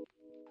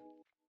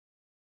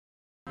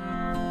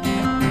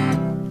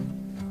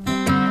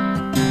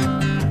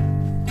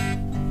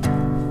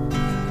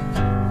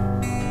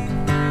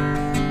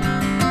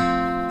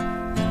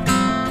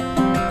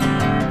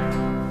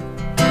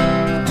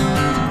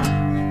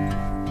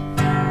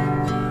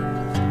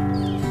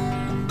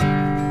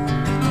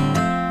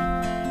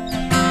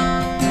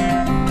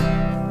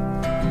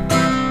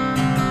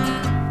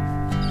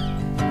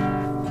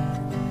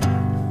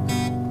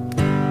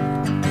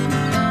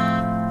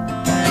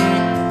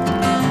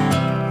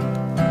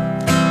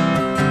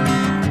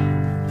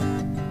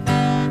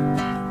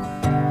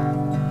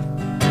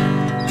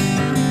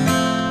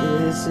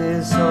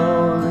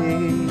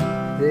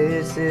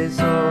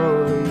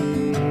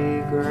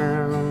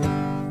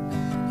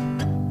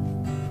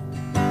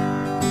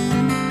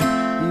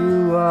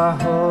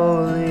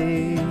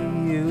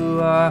you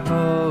are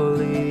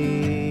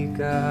holy,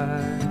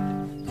 God.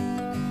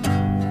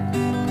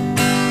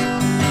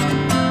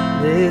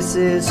 This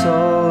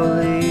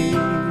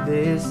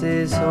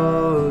is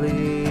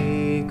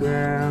holy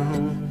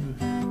ground.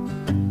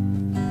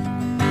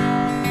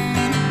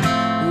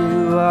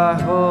 You are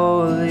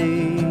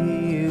holy,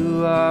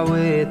 you are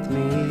with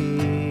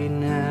me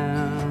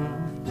now.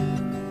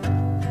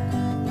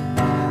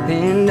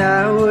 And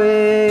I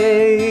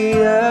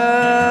wait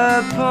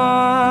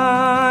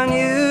upon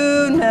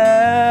you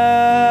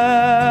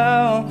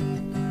now.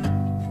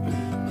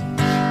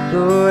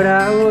 Lord,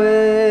 I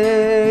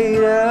wait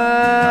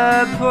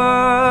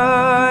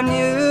upon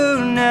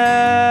you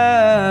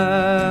now.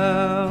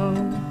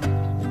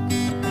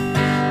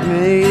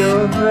 May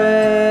your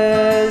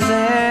presence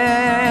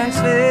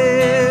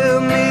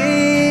fill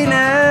me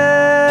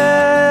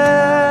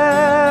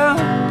now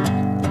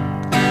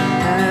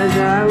as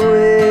I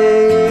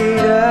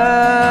wait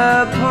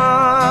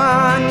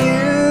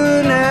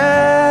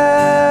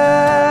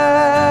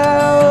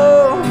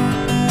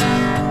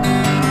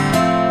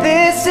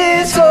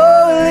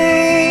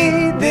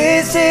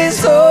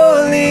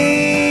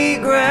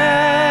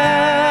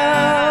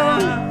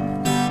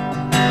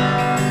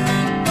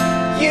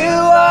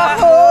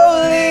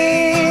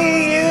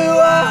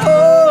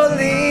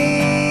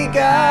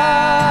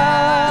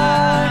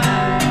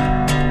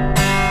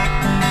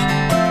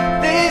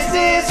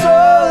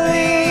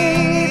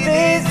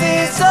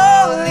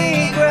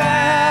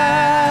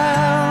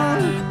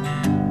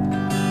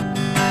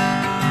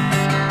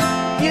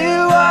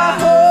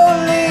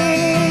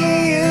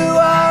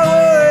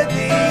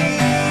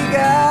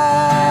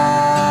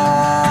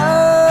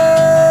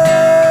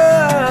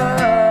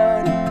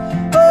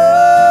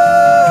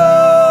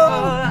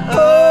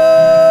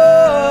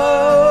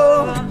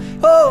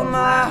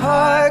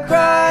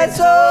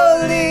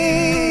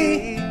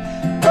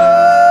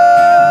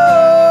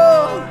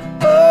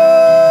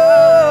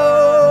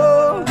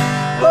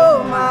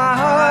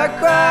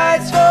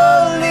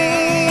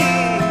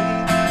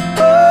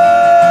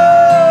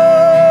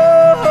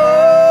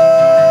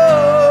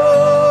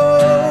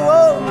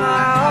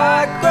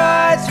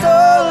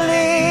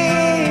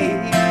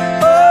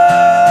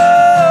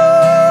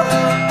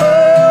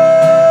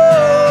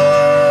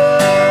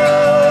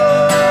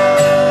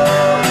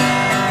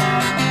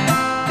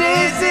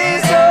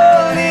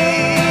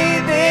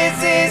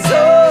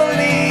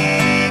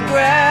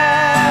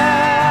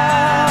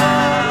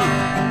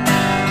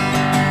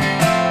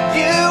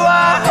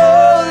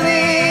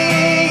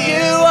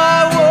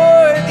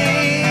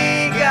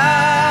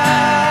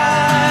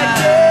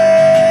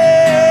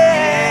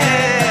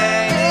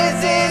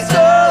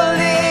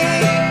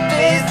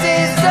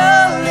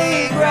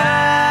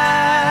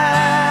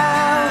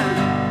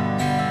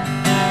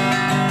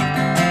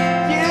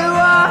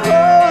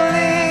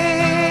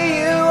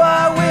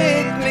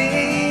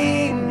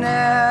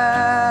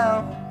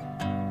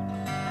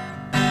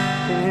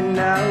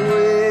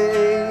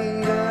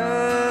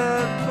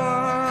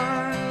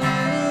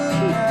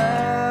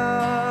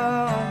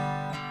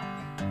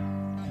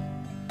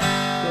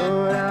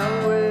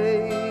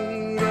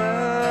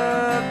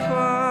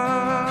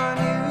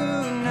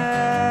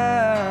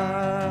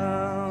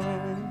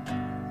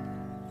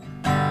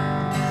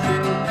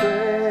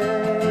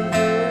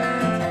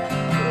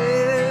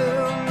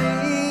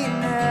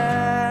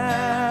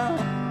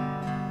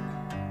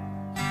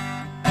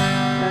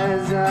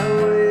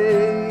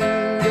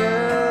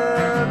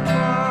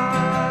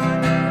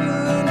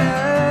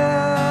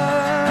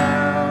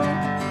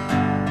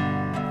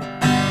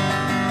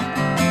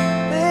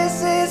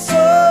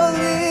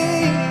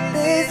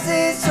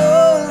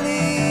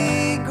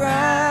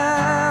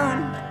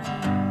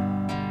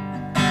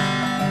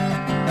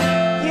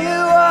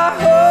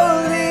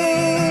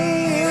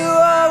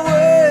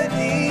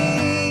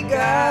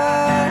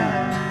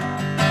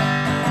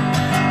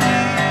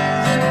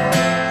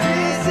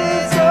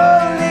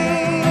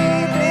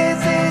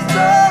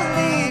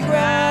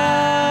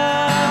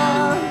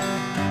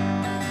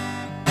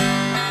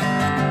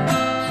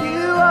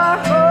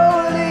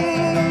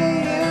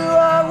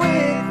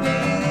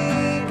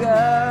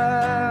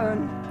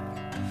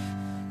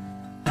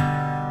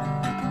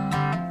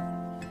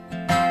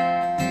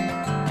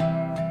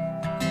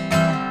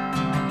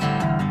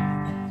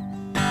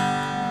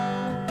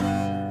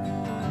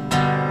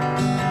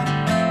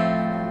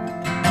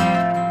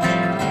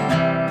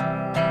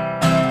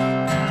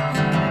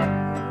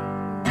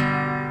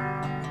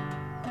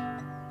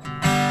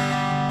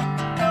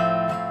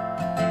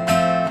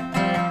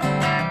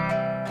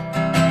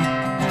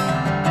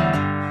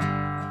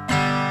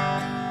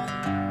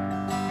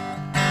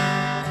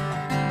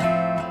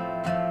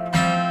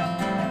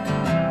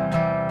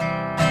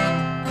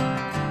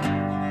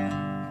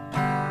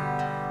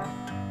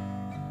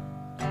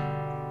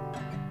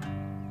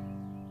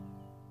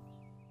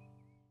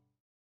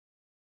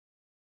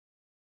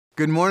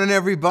Good morning,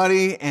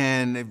 everybody,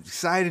 and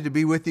excited to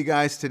be with you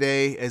guys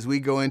today as we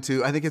go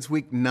into, I think it's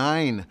week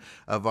 9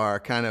 of our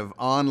kind of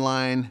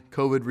online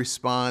COVID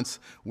response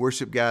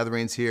worship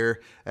gatherings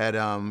here at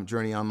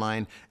Journey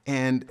Online.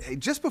 And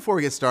just before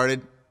we get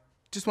started,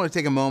 just want to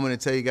take a moment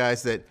and tell you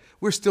guys that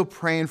we're still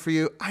praying for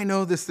you. I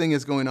know this thing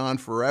is going on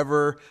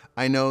forever.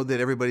 I know that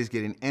everybody's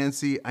getting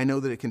antsy. I know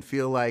that it can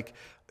feel like,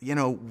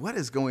 what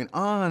is going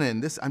on?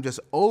 And I'm just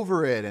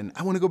over it. And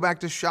I want to go back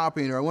to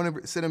shopping, or I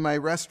want to sit in my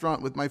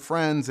restaurant with my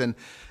friends. And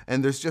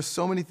there's just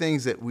so many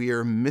things that we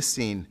are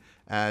missing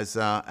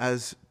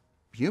as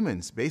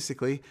humans,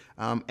 basically.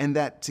 And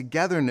that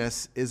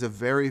togetherness is a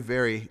very,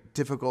 very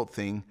difficult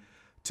thing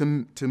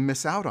to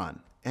miss out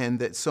on. And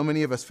that so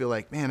many of us feel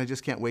like, man, I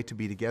just can't wait to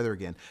be together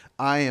again.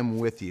 I am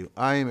with you.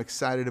 I am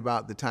excited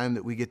about the time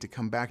that we get to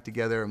come back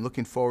together. I'm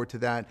looking forward to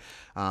that.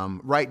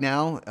 Right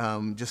now,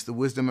 just the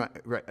wisdom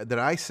that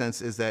I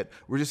sense is that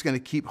we're just going to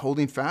keep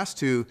holding fast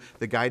to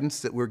the guidance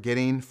that we're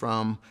getting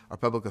from our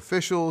public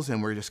officials,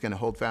 and we're just going to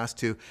hold fast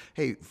to,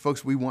 hey,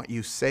 folks, we want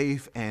you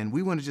safe, and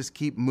we want to just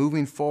keep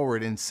moving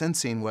forward and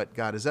sensing what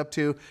God is up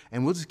to,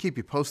 and we'll just keep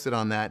you posted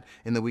on that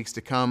in the weeks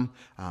to come.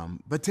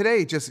 But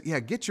today,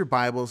 get your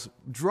Bibles,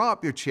 draw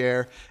up your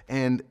chair,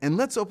 and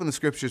let's open the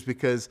scriptures,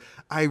 because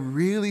I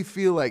really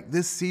feel like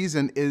this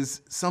season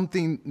is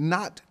something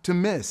not to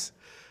miss.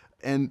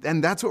 And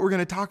that's what we're going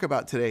to talk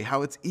about today,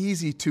 how it's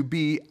easy to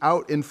be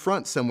out in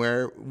front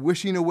somewhere,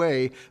 wishing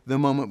away the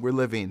moment we're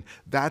living.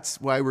 That's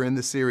why we're in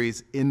the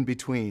series In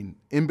Between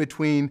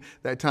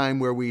that time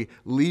where we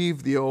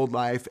leave the old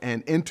life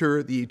and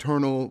enter the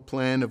eternal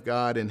plan of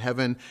God in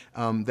heaven.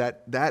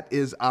 That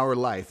is our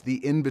life.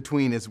 The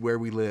in-between is where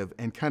we live.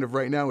 And kind of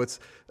right now, it's,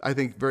 I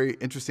think, very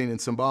interesting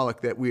and symbolic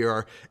that we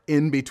are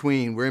in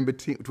between. We're in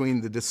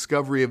between the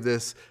discovery of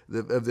this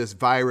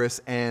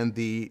virus and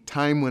the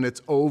time when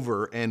it's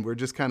over, and we're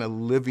just kind of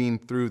living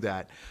through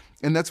that.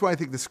 And that's why I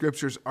think the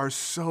scriptures are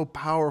so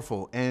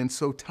powerful and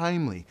so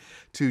timely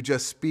to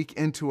just speak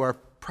into our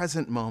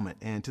present moment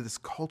and to this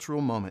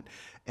cultural moment,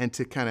 and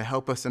to kind of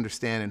help us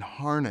understand and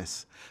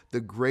harness the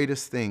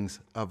greatest things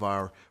of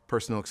our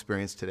personal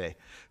experience today.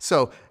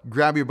 So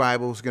grab your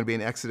Bible. It's going to be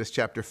in Exodus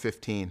chapter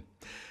 15.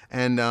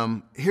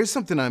 And here's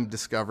something I'm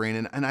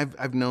discovering, and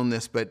I've known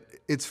this, but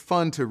it's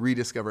fun to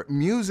rediscover.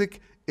 Music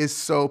is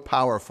so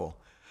powerful.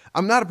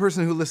 I'm not a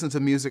person who listens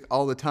to music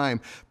all the time,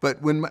 but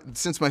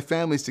since my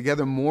family's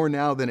together more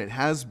now than it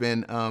has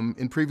been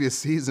in previous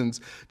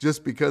seasons,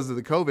 just because of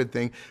the COVID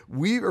thing,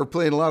 we are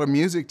playing a lot of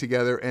music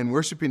together and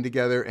worshiping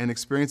together and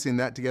experiencing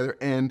that together.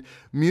 And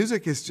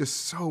music is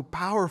just so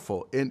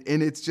powerful, and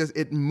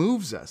it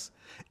moves us.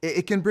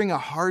 It can bring a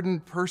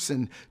hardened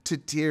person to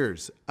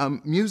tears.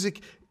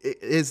 Music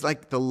is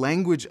like the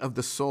language of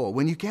the soul.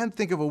 When you can't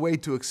think of a way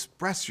to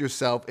express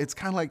yourself, it's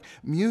kind of like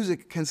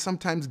music can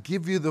sometimes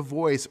give you the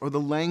voice or the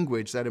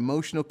language, that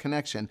emotional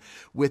connection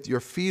with your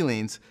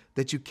feelings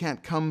that you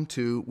can't come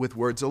to with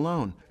words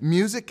alone.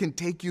 Music can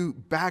take you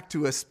back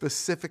to a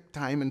specific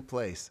time and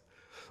place.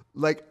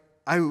 Like,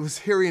 I was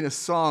hearing a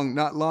song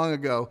not long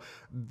ago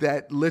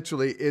that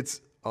literally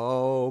it's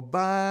all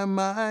by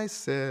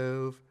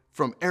myself,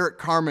 from Eric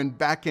Carmen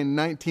back in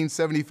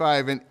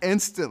 1975, and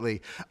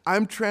instantly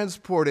I'm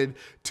transported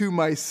to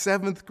my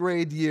 7th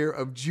grade year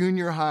of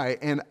junior high,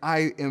 and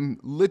I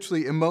am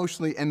literally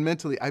emotionally and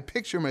mentally, I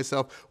picture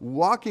myself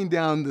walking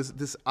down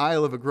this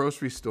aisle of a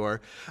grocery store.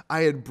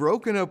 I had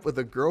broken up with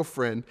a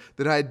girlfriend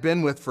that I had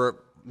been with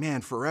for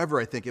forever.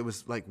 I think it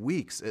was like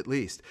weeks at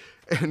least.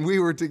 And we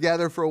were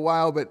together for a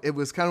while, but it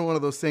was kind of one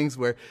of those things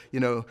where,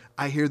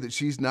 I hear that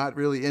she's not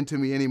really into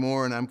me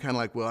anymore, and I'm kind of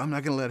like, well, I'm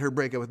not going to let her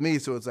break up with me.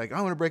 So it's like,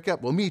 I want to break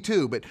up. Well, me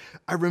too. But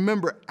I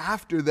remember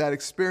after that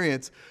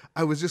experience,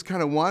 I was just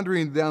kind of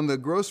wandering down the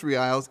grocery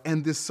aisles,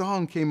 and this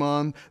song came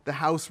on the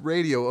house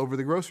radio over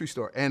the grocery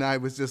store. And I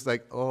was just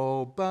like,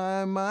 all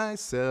by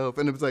myself.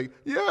 And it was like,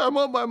 yeah, I'm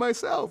all by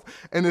myself.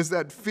 And there's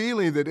that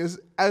feeling that is,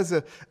 as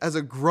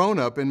a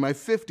grown-up in my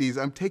 50s,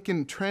 I'm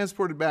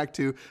transported back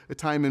to a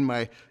time in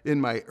my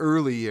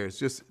early years,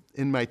 just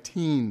in my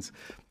teens.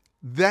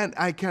 Then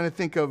I kind of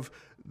think of,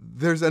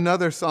 there's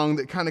another song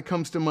that kind of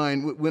comes to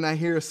mind when I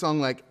hear a song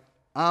like,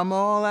 I'm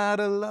all out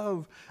of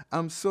love,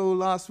 I'm so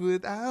lost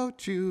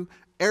without you,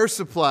 Air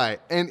Supply.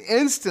 And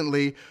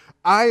instantly,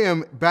 I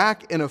am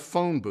back in a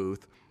phone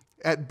booth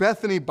at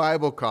Bethany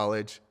Bible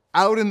College,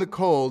 out in the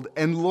cold,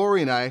 and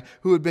Lori and I,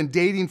 who had been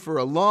dating for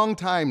a long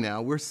time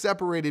now, we're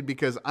separated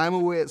because I'm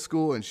away at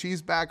school and she's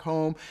back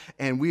home,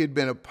 and we had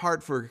been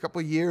apart for a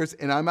couple of years,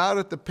 and I'm out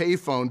at the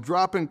payphone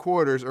dropping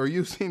quarters or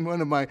using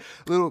one of my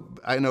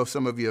I know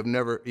some of you have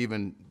never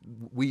even,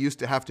 we used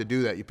to have to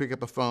do that. You pick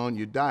up a phone,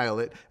 you dial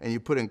it, and you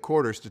put in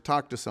quarters to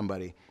talk to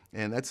somebody.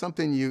 And that's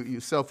something you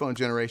cell phone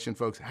generation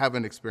folks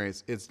haven't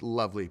experienced. It's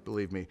lovely,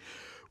 believe me.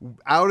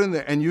 Out in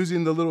there and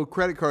using the little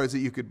credit cards that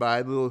you could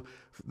buy, the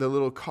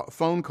little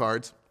phone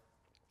cards,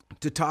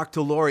 to talk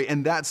to Lori.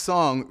 And that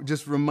song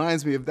just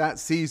reminds me of that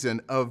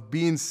season of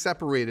being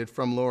separated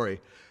from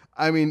Lori.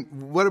 I mean,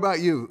 what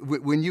about you?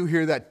 When you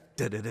hear that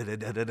dun dun dun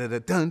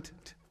dun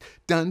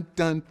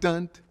dun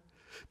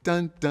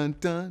dun dun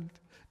dun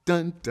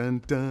Dun,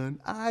 dun, dun,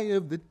 Eye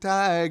of the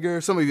Tiger.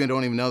 Some of you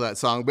don't even know that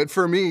song, but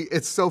for me,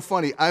 it's so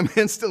funny. I'm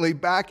instantly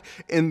back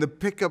in the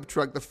pickup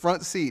truck, the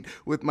front seat,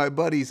 with my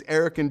buddies,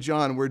 Eric and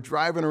John. We're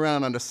driving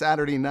around on a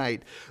Saturday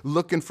night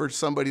looking for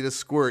somebody to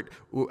squirt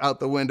out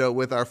the window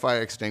with our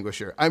fire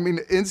extinguisher. I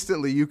mean,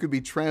 instantly you could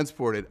be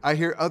transported. I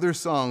hear other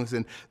songs,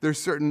 and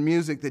there's certain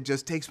music that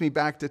just takes me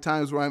back to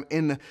times where I'm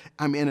in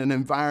an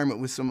environment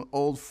with some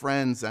old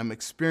friends. I'm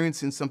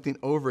experiencing something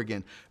over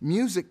again.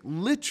 Music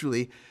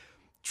literally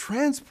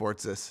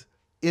transports us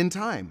in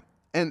time.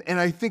 And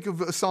I think of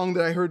a song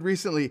that I heard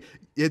recently.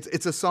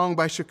 It's a song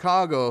by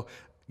Chicago.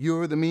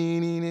 You're the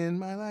meaning in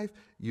my life.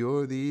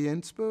 You're the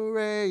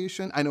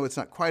inspiration. I know it's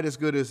not quite as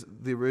good as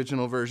the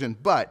original version,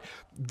 but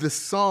the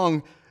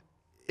song,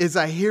 as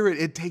I hear it,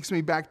 it takes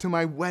me back to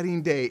my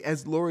wedding day.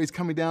 As Lori's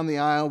coming down the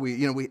aisle,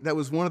 that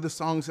was one of the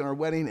songs in our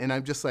wedding, and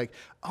I'm just like,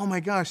 oh my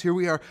gosh, here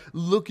we are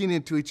looking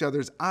into each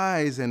other's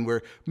eyes, and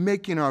we're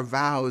making our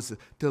vows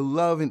to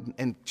love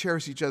and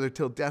cherish each other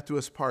till death do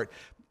us part.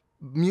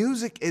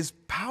 Music is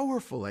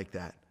powerful like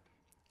that.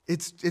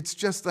 It's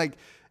just like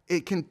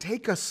it can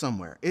take us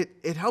somewhere.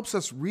 It helps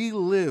us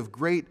relive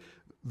great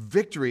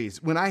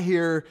victories. When I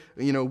hear,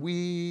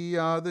 we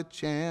are the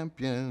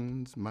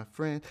champions, my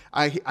friend,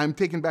 I'm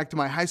taken back to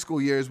my high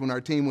school years when our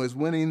team was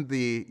winning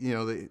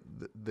the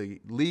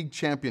league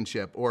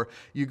championship. Or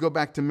you go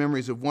back to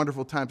memories of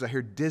wonderful times. I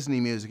hear Disney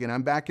music, and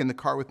I'm back in the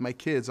car with my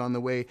kids on the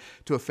way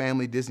to a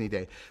family Disney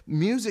day.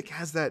 Music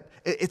has that,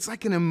 it's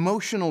like an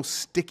emotional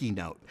sticky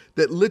note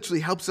that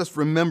literally helps us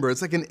remember.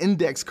 It's like an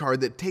index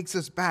card that takes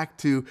us back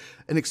to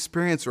an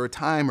experience or a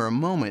time or a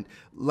moment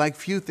like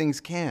few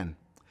things can.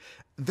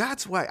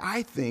 That's why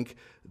I think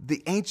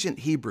the ancient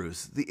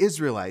Hebrews, the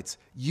Israelites,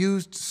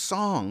 used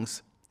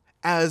songs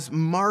as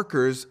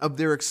markers of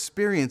their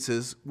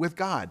experiences with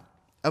God,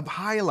 of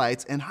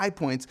highlights and high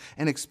points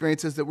and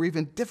experiences that were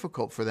even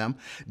difficult for them.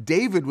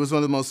 David was one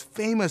of the most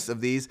famous of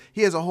these.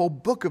 He has a whole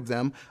book of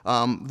them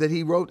that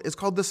he wrote. It's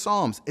called the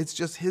Psalms. It's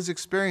just his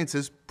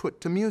experiences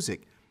put to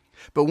music.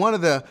 But one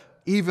of the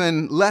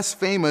even less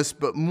famous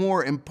but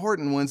more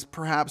important ones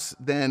perhaps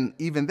than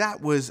even that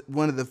was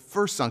one of the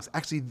first songs,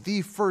 actually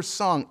the first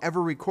song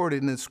ever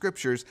recorded in the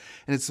scriptures,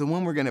 and it's the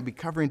one we're going to be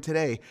covering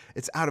today.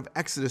 It's out of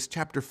Exodus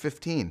chapter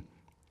 15,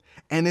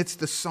 and it's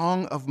the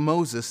song of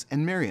Moses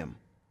and Miriam.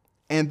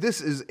 And this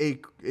is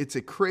it's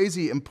a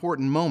crazy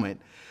important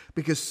moment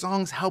because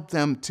songs help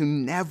them to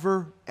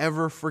never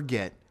ever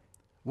forget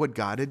what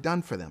God had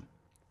done for them.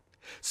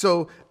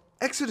 So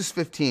Exodus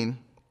 15,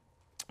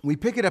 we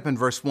pick it up in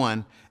verse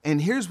 1,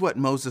 and here's what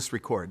Moses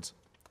records.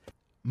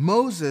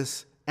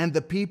 Moses and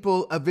the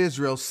people of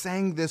Israel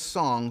sang this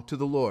song to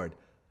the Lord.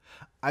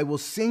 I will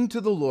sing to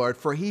the Lord,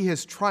 for he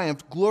has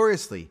triumphed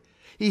gloriously.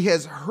 He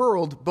has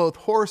hurled both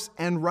horse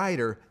and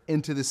rider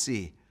into the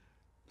sea.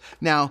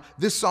 Now,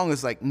 this song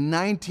is like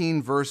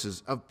 19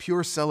 verses of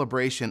pure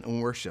celebration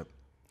and worship.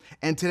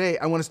 And today,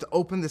 I want us to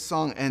open this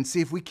song and see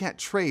if we can't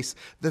trace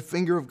the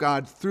finger of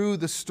God through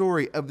the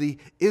story of the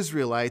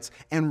Israelites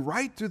and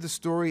right through the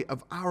story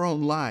of our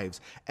own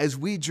lives as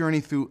we journey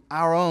through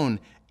our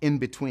own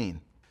in-between.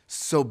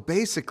 So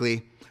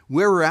basically,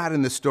 where we're at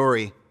in the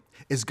story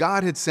is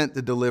God had sent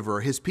the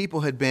deliverer. His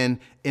people had been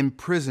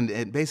imprisoned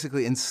and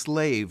basically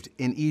enslaved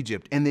in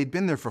Egypt, and they'd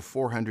been there for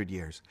 400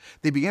 years.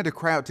 They began to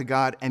cry out to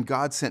God, and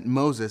God sent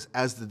Moses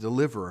as the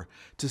deliverer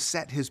to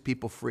set his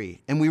people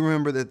free. And we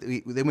remember that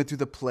they went through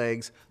the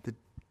plagues,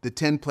 the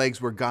 10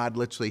 plagues where God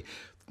literally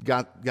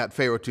got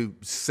Pharaoh to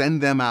send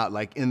them out,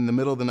 like in the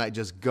middle of the night,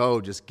 just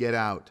get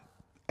out.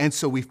 And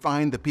so we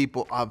find the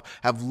people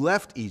have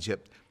left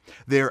Egypt.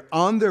 They're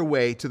on their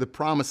way to the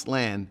promised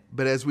land,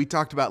 but as we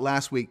talked about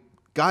last week,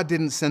 God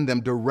didn't send them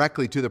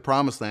directly to the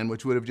promised land,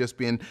 which would have just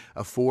been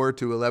a 4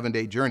 to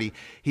 11-day journey.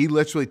 He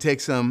literally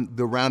takes them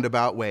the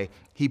roundabout way.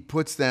 He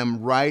puts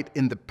them right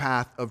in the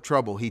path of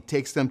trouble. He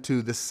takes them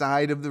to the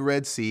side of the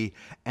Red Sea,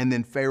 and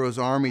then Pharaoh's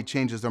army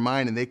changes their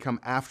mind, and they come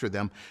after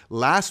them.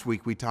 Last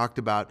week, we talked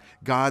about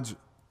God's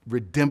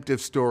redemptive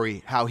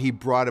story, how he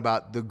brought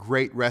about the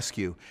great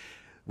rescue,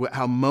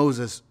 how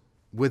Moses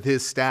with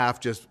his staff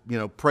just,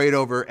 prayed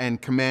over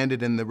and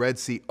commanded, and the Red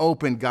Sea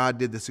opened. God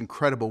did this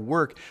incredible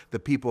work. The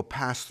people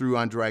passed through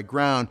on dry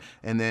ground.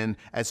 And then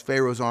as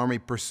Pharaoh's army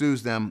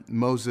pursues them,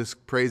 Moses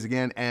prays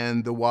again,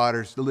 and the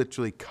waters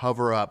literally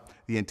cover up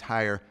the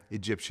entire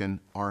Egyptian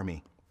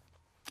army.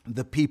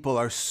 The people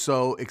are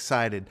so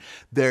excited.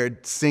 They're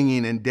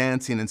singing and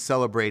dancing and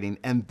celebrating.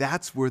 And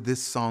that's where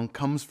this song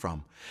comes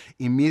from.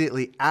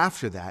 Immediately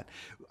after that,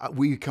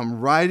 we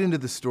come right into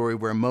the story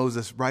where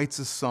Moses writes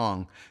a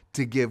song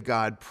to give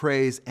God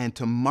praise and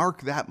to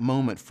mark that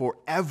moment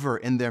forever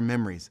in their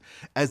memories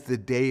as the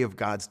day of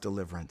God's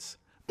deliverance.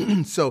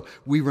 So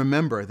we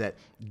remember that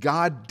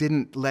God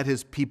didn't let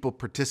his people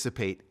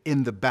participate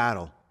in the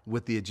battle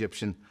with the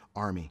Egyptian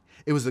army.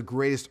 It was the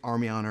greatest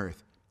army on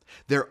earth.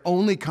 Their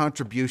only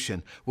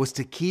contribution was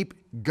to keep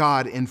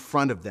God in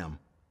front of them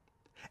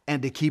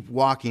and to keep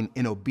walking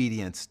in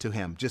obedience to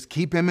him. Just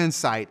keep him in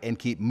sight and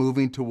keep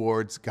moving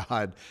towards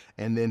God,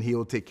 and then he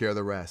will take care of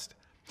the rest.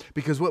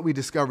 Because what we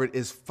discovered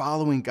is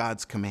following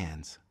God's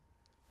commands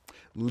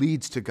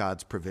leads to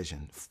God's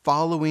provision.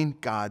 Following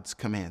God's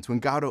commands. When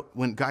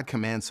God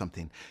commands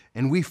something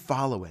and we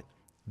follow it,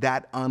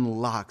 that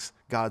unlocks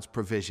God's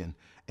provision,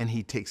 and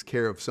he takes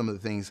care of some of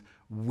the things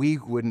we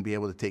wouldn't be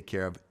able to take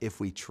care of if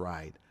we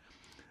tried.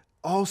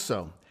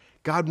 Also,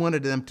 God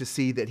wanted them to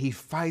see that he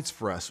fights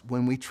for us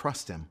when we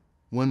trust him,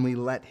 when we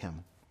let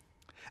him.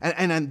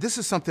 And this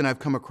is something I've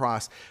come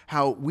across,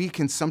 how we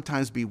can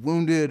sometimes be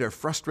wounded or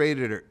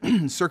frustrated, or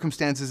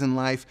circumstances in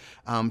life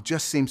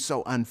just seem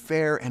so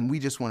unfair, and we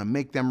just want to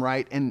make them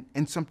right, and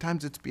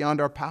sometimes it's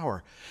beyond our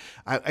power.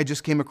 I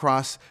just came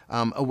across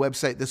a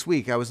website this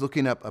week. I was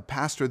looking up a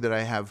pastor that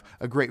I have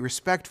a great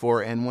respect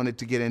for and wanted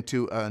to get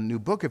into a new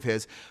book of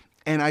his.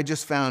 And I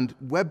just found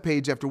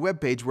webpage after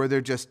webpage where they're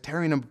just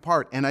tearing them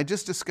apart. And I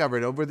just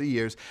discovered over the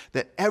years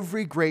that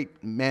every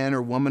great man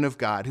or woman of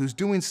God who's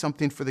doing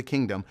something for the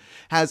kingdom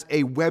has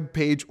a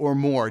webpage or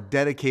more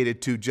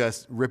dedicated to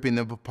just ripping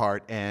them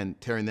apart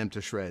and tearing them to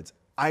shreds.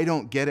 I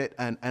don't get it,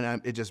 and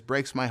it just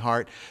breaks my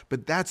heart.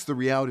 But that's the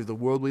reality of the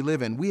world we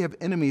live in. We have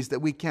enemies that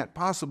we can't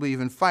possibly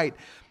even fight.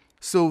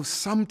 So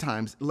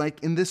sometimes,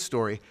 like in this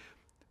story,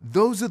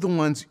 those are the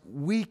ones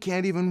we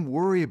can't even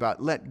worry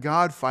about. Let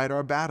God fight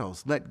our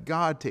battles. Let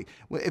God take.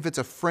 If it's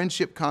a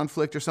friendship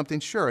conflict or something,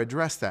 sure,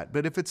 address that.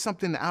 But if it's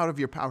something out of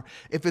your power,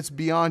 if it's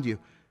beyond you,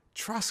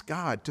 trust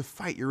God to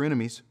fight your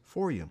enemies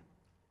for you.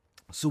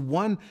 So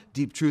one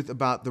deep truth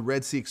about the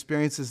Red Sea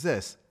experience is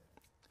this.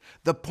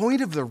 The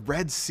point of the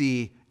Red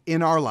Sea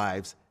in our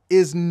lives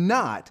is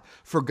not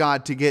for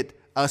God to get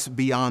us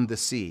beyond the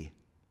sea.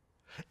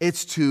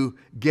 It's to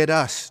get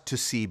us to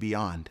see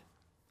beyond.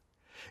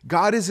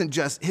 God isn't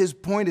just, his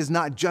point is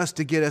not just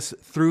to get us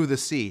through the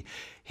sea.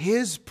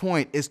 His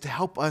point is to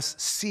help us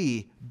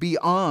see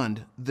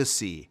beyond the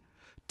sea,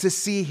 to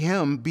see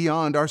him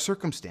beyond our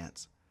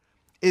circumstance.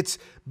 It's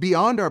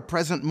beyond our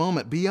present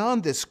moment,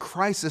 beyond this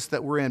crisis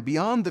that we're in,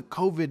 beyond the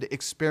COVID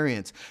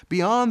experience,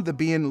 beyond the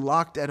being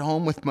locked at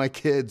home with my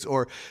kids,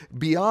 or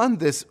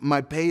beyond this,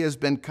 my pay has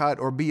been cut,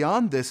 or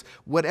beyond this,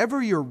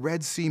 whatever your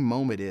Red Sea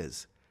moment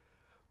is.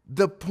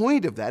 The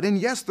point of that, and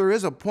yes, there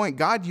is a point.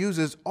 God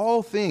uses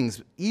all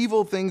things,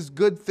 evil things,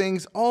 good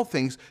things, all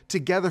things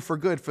together for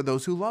good for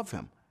those who love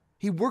him.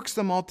 He works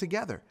them all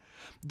together.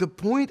 The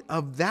point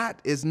of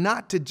that is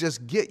not to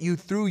just get you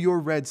through your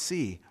Red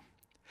Sea,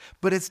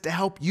 but it's to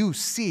help you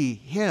see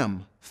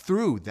him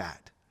through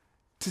that,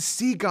 to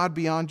see God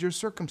beyond your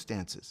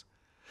circumstances,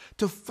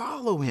 to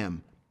follow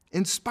him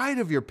in spite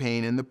of your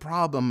pain and the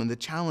problem and the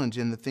challenge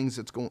and the things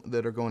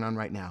that are going on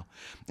right now.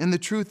 And the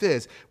truth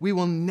is, we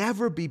will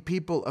never be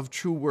people of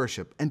true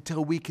worship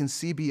until we can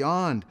see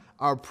beyond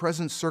our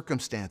present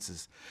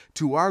circumstances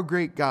to our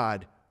great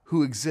God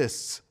who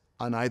exists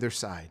on either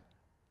side.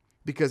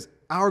 Because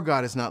our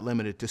God is not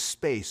limited to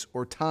space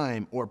or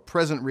time or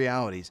present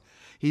realities.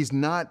 He's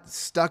not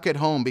stuck at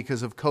home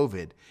because of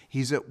COVID.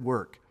 He's at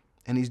work,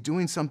 and he's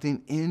doing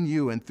something in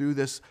you and through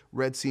this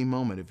Red Sea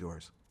moment of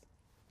yours.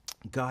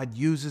 God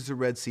uses the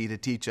Red Sea to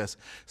teach us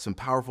some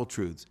powerful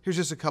truths. Here's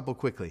just a couple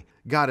quickly.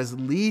 God is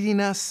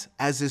leading us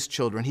as his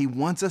children. He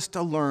wants us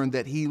to learn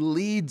that he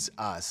leads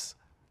us,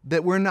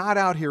 that we're not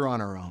out here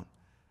on our own.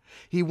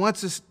 He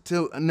wants us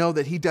to know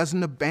that he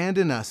doesn't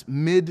abandon us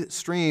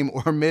midstream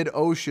or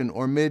mid-ocean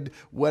or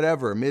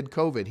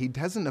mid-COVID. He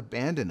doesn't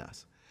abandon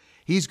us.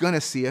 He's going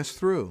to see us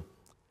through.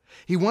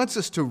 He wants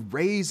us to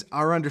raise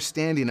our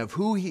understanding of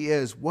who he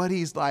is, what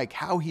he's like,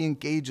 how he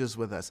engages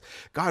with us.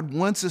 God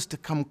wants us to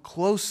come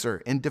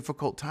closer in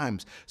difficult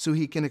times so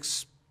he can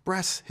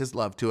express his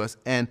love to us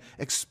and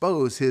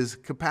expose his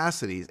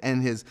capacities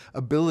and his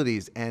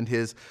abilities and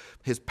his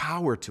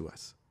power to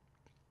us.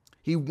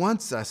 He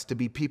wants us to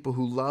be people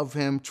who love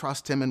him,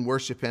 trust him, and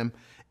worship him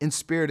in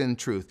spirit and in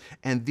truth.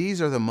 And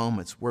these are the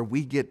moments where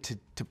we get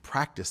to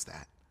practice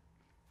that.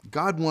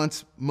 God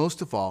wants,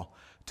 most of all,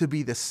 to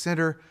be the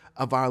center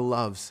of our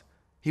loves.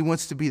 He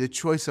wants to be the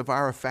choice of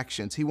our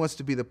affections. He wants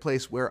to be the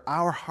place where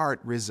our heart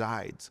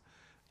resides.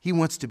 He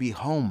wants to be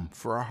home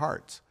for our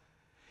hearts.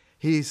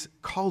 He's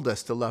called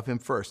us to love him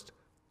first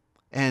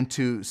and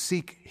to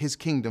seek his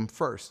kingdom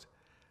first.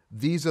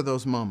 These are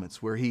those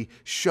moments where he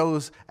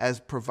shows as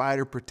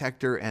provider,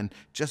 protector, and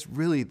just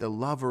really the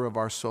lover of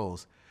our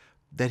souls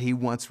that he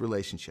wants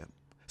relationship.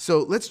 So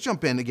let's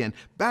jump in again,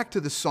 back to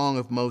the Song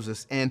of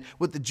Moses and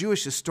what the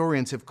Jewish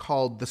historians have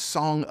called the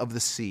Song of the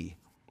Sea.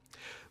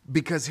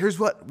 Because here's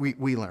what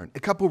we learn. A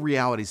couple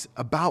realities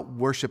about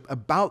worship,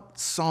 about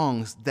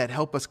songs that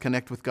help us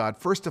connect with God.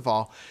 First of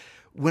all,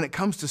 when it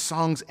comes to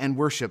songs and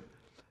worship,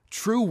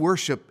 true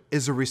worship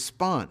is a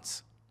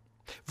response.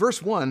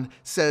 Verse 1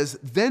 says,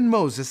 "Then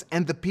Moses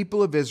and the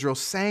people of Israel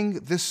sang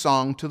this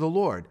song to the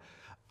Lord.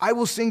 I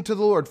will sing to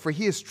the Lord, for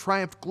he has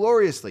triumphed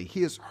gloriously.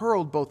 He has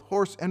hurled both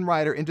horse and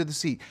rider into the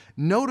sea."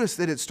 Notice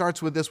that it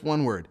starts with this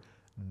one word,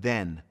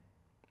 then.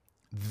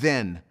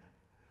 Then.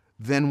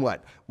 Then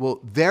what? Well,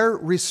 their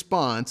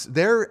response,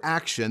 their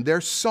action,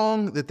 their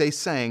song that they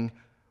sang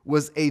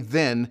was a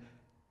then,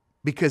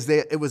 because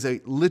it was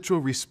a literal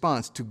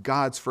response to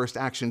God's first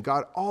action.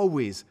 God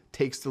always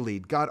takes the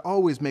lead. God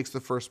always makes the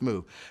first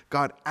move.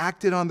 God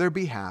acted on their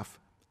behalf,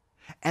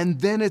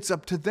 And then it's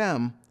up to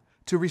them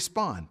to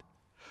respond.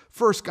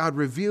 First, God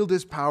revealed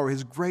his power,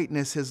 his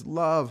greatness, his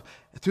love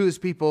to his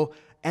people,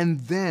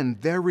 and then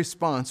their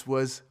response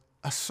was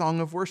a song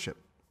of worship.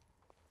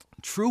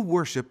 True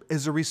worship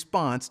is a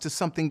response to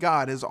something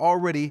God is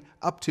already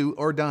up to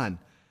or done.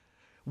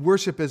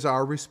 Worship is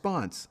our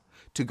response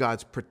to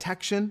God's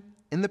protection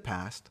in the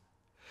past,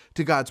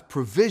 to God's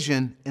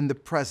provision in the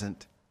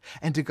present,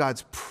 and to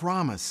God's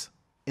promise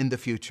in the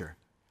future.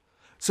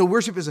 So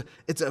worship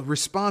it's a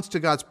response to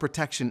God's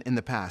protection in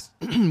the past.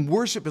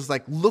 Worship is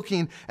like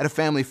looking at a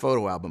family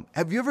photo album.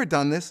 Have you ever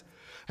done this?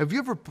 Have you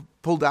ever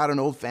pulled out an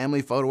old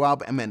family photo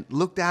album and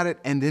looked at it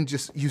and then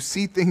just you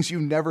see things you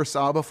never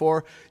saw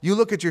before? You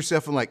look at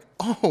yourself and like,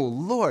 oh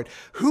Lord,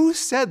 who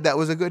said that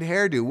was a good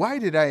hairdo? Why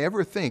did I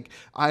ever think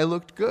I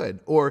looked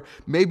good? Or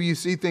maybe you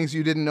see things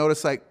you didn't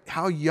notice, like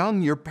how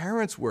young your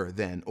parents were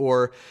then.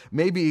 Or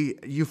maybe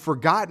you've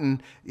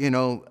forgotten,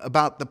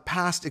 about the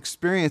past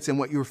experience and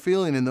what you were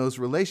feeling in those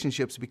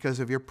relationships because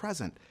of your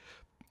present.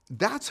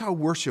 That's how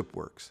worship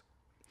works.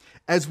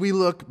 As we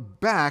look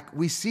back,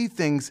 we see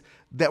things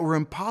that were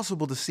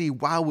impossible to see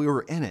while we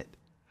were in it.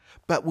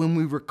 But when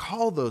we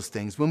recall those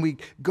things, when we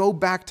go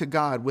back to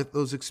God with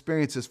those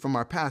experiences from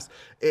our past,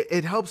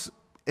 it helps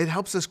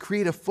us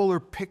create a fuller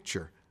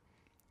picture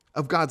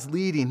of God's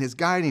leading, his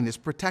guiding, his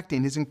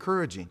protecting, his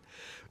encouraging.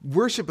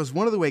 Worship is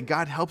one of the ways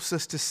God helps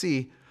us to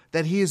see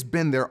that he has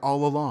been there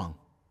all along.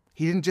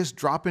 He didn't just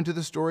drop into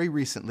the story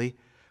recently.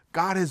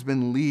 God has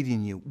been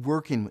leading you,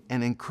 working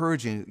and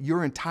encouraging you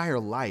your entire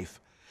life.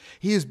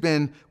 He has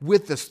been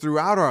with us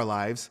throughout our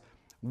lives,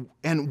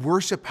 and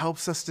worship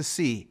helps us to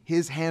see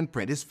his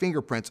handprint, his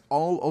fingerprints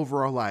all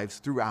over our lives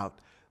throughout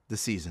the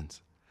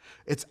seasons.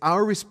 It's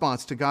our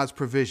response to God's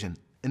provision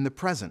in the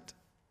present.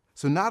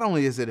 So not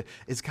only is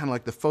it's kind of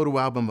like the photo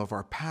album of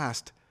our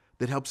past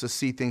that helps us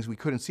see things we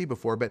couldn't see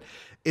before, but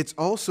it's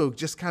also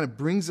just kind of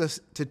brings us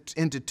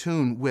into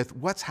tune with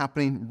what's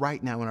happening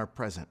right now in our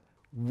present.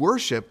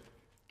 Worship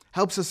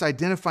helps us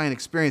identify and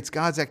experience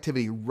God's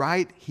activity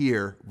right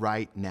here,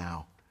 right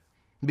now.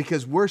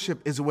 Because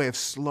worship is a way of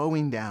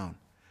slowing down.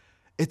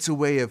 It's a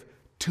way of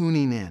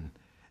tuning in.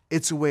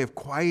 It's a way of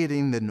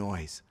quieting the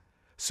noise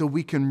so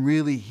we can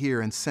really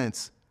hear and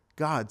sense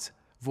God's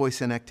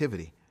voice and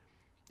activity.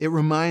 It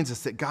reminds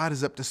us that God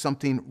is up to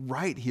something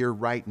right here,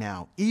 right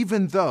now.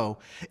 Even though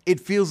it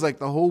feels like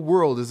the whole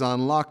world is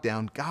on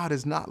lockdown, God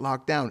is not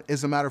locked down.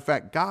 As a matter of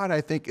fact, God, I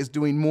think, is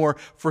doing more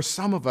for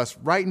some of us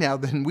right now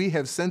than we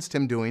have sensed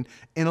him doing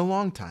in a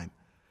long time.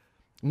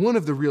 One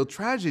of the real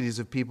tragedies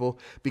of people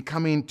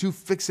becoming too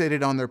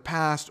fixated on their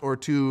past or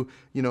too,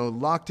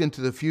 locked into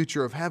the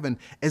future of heaven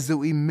is that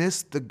we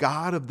miss the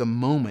God of the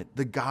moment,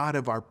 the God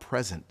of our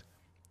present.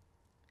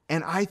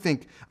 And I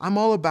think I'm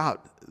all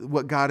about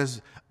what God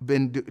has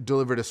been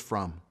delivered us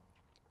from.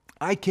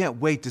 I can't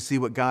wait to see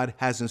what God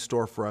has in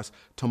store for us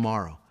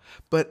tomorrow.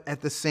 But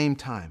at the same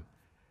time,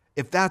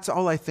 if that's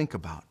all I think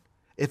about,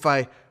 if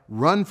I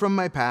run from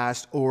my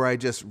past or I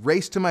just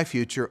race to my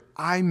future,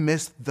 I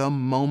miss the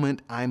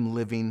moment I'm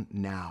living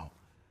now.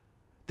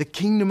 The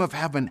kingdom of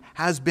heaven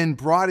has been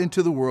brought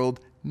into the world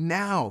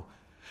now.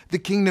 The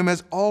kingdom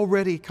has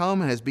already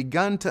come and has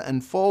begun to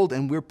unfold,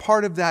 and we're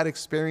part of that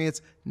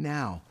experience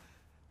now.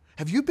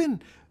 Have you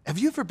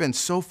ever been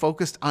so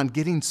focused on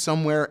getting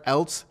somewhere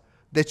else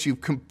that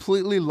you've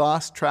completely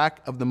lost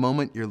track of the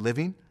moment you're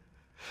living?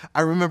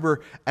 I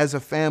remember as a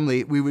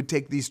family, we would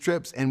take these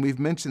trips, and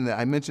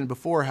I mentioned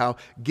before how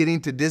getting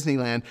to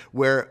Disneyland,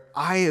 where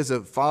I as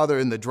a father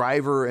and the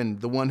driver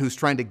and the one who's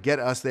trying to get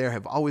us there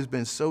have always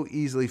been so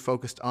easily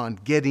focused on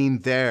getting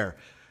there.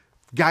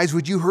 Guys,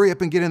 would you hurry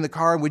up and get in the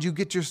car? Would you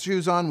get your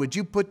shoes on? Would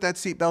you put that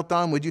seatbelt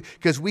on?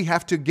 Because we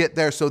have to get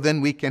there so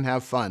then we can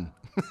have fun.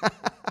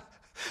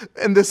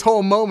 In this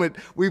whole moment,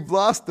 we've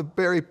lost the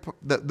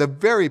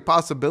very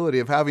possibility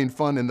of having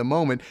fun in the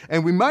moment,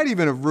 and we might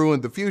even have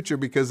ruined the future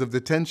because of the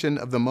tension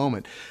of the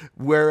moment.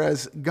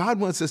 Whereas God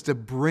wants us to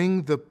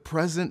bring the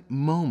present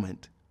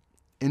moment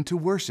into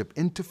worship,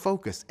 into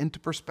focus, into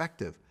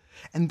perspective.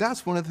 And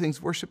that's one of the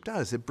things worship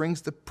does. It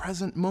brings the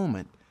present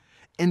moment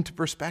into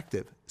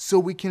perspective so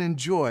we can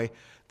enjoy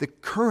the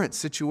current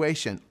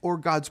situation or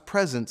God's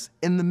presence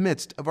in the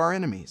midst of our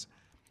enemies.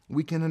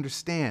 We can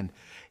understand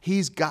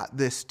He's got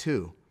this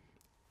too.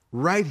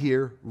 Right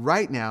here,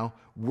 right now,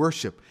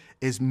 worship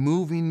is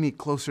moving me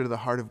closer to the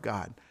heart of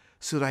God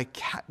so that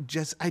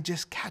I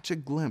just catch a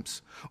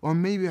glimpse, or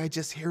maybe I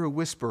just hear a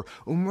whisper,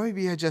 or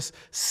maybe I just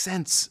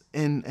sense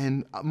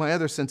in my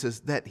other senses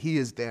that He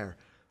is there.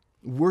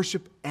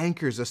 Worship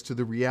anchors us to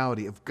the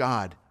reality of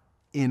God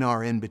in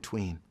our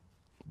in-between.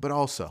 But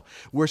also,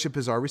 worship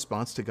is our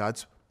response to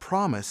God's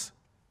promise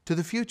to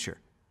the future.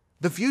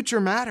 The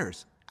future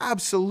matters,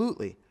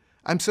 absolutely.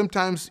 I'm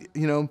sometimes,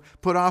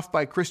 put off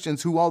by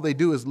Christians who all they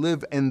do is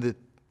live in the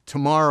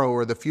tomorrow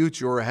or the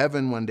future or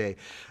heaven one day.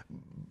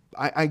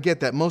 I get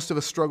that. Most of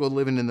us struggle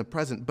living in the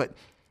present. But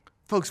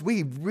folks,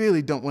 we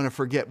really don't want to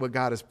forget what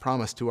God has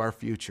promised to our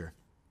future.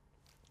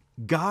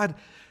 God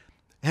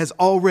has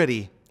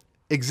already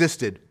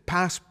existed,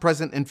 past,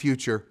 present, and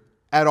future,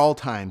 at all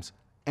times,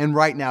 And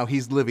right now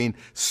he's living,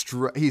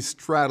 he's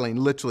straddling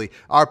literally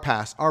our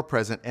past, our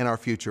present, and our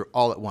future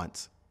all at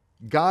once.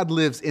 God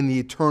lives in the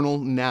eternal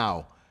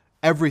now.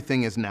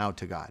 Everything is now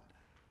to God.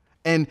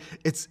 And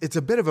it's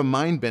a bit of a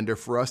mind bender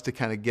for us to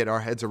kind of get our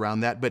heads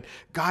around that, but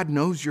God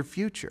knows your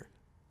future.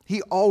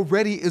 He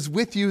already is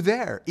with you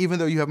there, even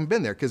though you haven't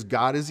been there, because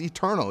God is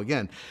eternal.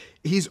 Again,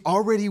 he's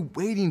already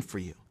waiting for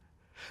you.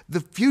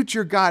 The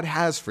future God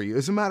has for you.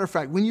 As a matter of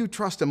fact, when you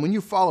trust him, when you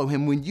follow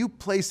him, when you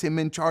place him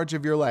in charge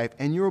of your life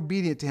and you're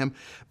obedient to him,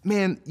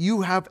 man,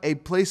 you have a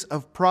place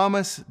of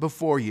promise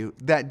before you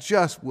that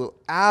just will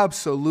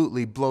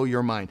absolutely blow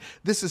your mind.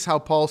 This is how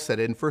Paul said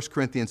it in 1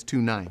 Corinthians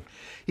 2:9.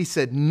 He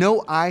said,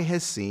 "No eye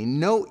has seen,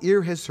 no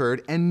ear has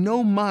heard, and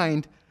no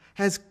mind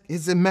has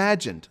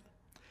imagined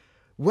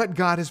what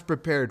God has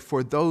prepared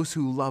for those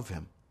who love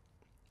him."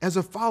 As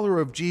a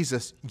follower of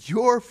Jesus,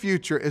 your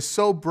future is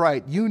so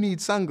bright, you need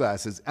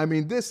sunglasses. I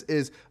mean, this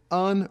is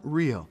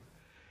unreal.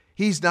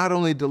 He's not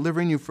only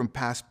delivering you from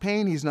past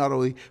pain, he's not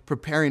only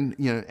preparing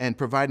and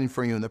providing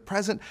for you in the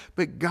present,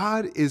 but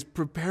God is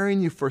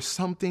preparing you for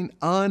something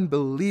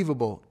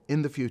unbelievable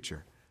in the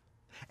future.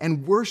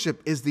 And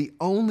worship is the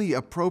only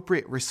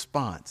appropriate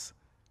response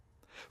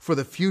for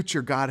the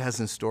future God has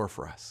in store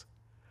for us.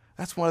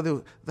 That's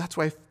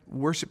why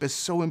worship is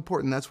so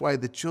important. That's why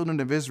the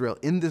children of Israel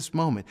in this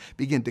moment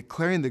begin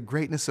declaring the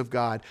greatness of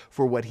God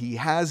for what he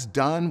has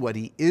done, what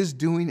he is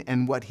doing,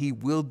 and what he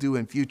will do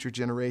in future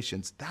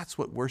generations. That's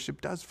what worship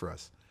does for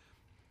us.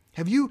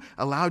 Have you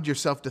allowed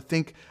yourself to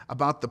think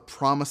about the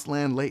promised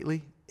land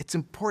lately? It's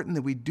important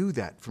that we do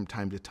that from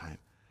time to time.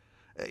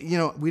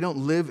 We don't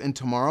live in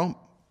tomorrow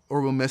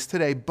or we'll miss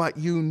today, but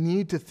you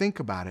need to think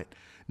about it.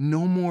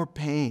 No more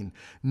pain,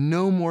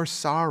 no more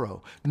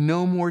sorrow,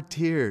 no more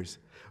tears.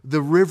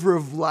 The river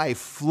of life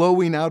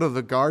flowing out of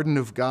the garden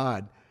of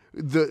God,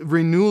 the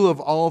renewal of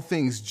all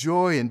things,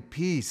 joy and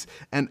peace,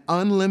 and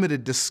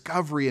unlimited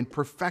discovery and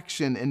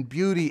perfection and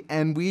beauty,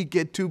 and we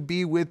get to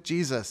be with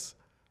Jesus,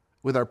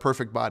 with our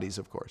perfect bodies,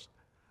 of course.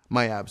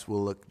 My abs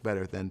will look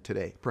better than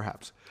today,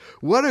 perhaps.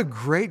 What a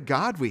great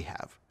God we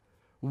have.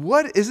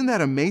 Isn't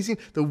that amazing?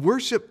 The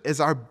worship is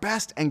our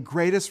best and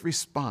greatest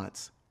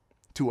response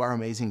to our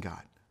amazing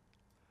God.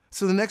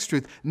 So the next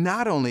truth,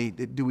 not only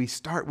do we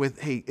start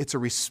with, hey, it's a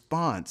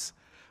response,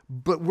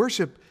 but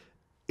worship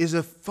is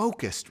a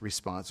focused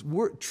response.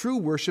 True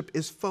worship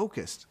is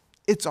focused.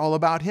 It's all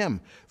about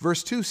him.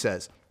 Verse 2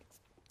 says,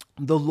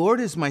 "The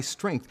Lord is my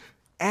strength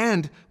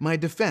and my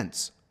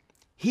defense.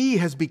 He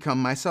has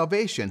become my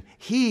salvation.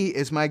 He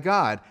is my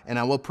God, and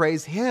I will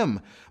praise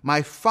him,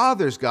 my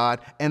Father's God,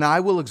 and I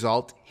will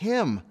exalt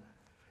him."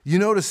 You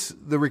notice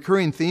the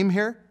recurring theme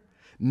here?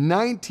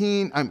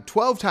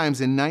 12 times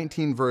in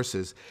 19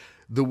 verses,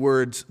 the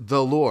words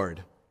 "the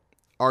Lord"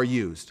 are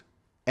used.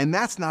 And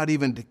that's not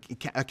even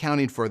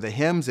accounting for the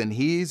hymns and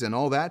he's and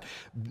all that.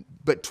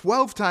 But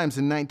 12 times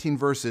in 19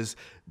 verses,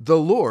 the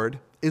Lord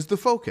is the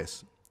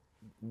focus.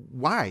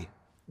 Why?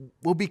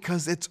 Well,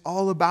 because it's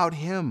all about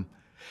him.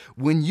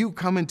 When you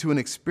come into an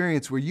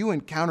experience where you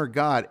encounter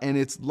God, and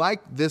it's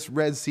like this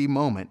Red Sea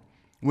moment,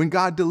 when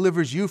God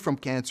delivers you from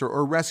cancer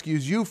or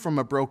rescues you from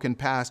a broken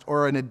past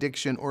or an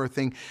addiction or a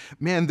thing,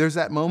 man, there's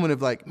that moment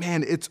of like,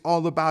 man, it's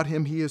all about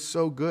him. He is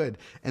so good.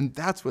 And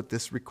that's what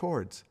this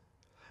records.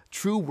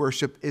 True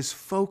worship is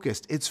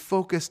focused. It's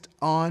focused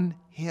on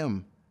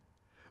him.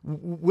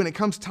 When it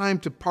comes time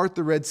to part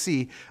the Red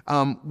Sea,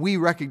 we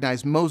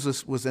recognize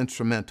Moses was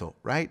instrumental,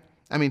 right?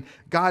 I mean,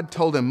 God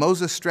told him,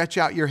 "Moses, stretch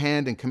out your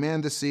hand and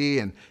command the sea."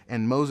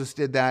 And Moses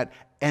did that.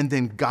 And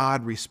then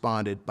God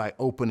responded by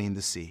opening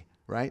the sea.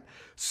 Right?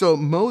 So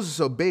Moses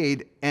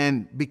obeyed,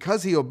 and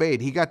because he obeyed,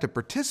 he got to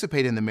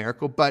participate in the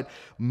miracle, but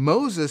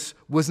Moses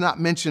was not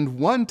mentioned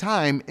one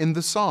time in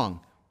the song.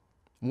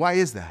 Why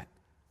is that?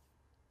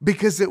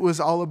 Because it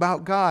was all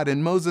about God,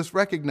 and Moses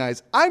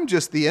recognized, I'm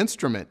just the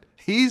instrument.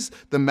 He's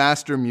the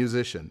master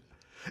musician.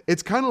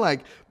 It's kind of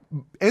like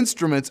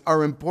instruments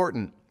are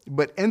important,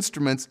 but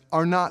instruments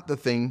are not the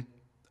thing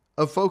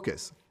of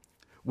focus.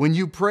 When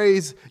you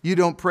praise, you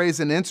don't praise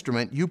an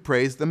instrument, you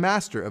praise the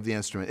master of the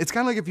instrument. It's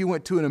kind of like if you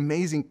went to an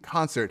amazing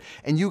concert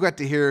and you got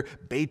to hear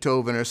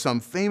Beethoven or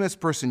some famous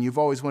person you've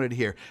always wanted to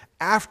hear.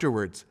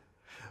 Afterwards,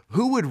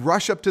 who would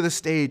rush up to the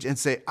stage and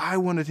say, "I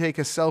want to take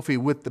a selfie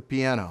with the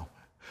piano,"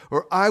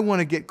 or "I want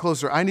to get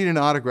closer, I need an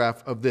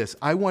autograph of this.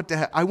 I want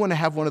to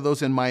have one of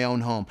those in my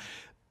own home"?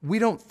 We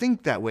don't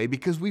think that way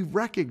because we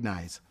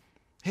recognize,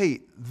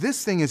 hey,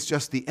 this thing is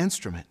just the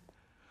instrument.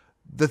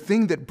 The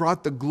thing that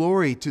brought the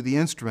glory to the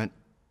instrument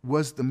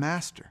was the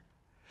master.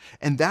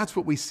 And that's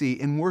what we see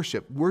in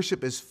worship.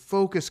 Worship is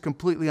focused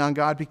completely on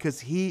God because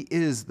he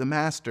is the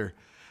master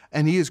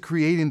and he is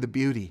creating the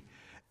beauty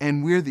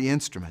and we're the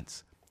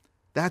instruments.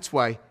 That's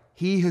why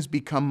he has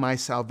become my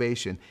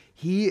salvation.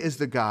 He is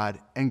the God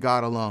and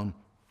God alone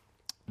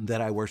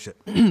that I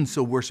worship.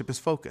 So worship is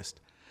focused.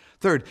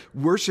 Third,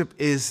 worship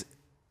it's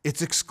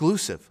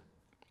exclusive.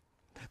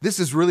 This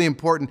is really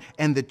important.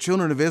 And the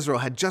children of Israel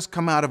had just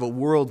come out of a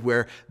world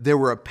where there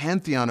were a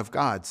pantheon of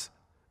gods.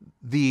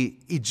 the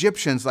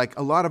Egyptians, like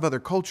a lot of other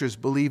cultures,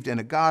 believed in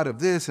a god of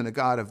this and a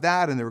god of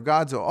that, and there were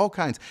gods of all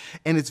kinds.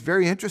 And it's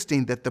very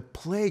interesting that the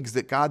plagues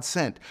that God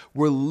sent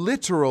were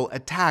literal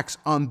attacks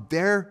on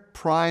their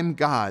prime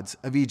gods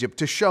of Egypt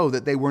to show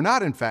that they were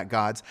not in fact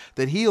gods,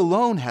 that he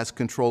alone has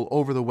control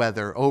over the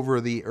weather,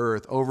 over the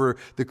earth, over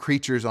the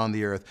creatures on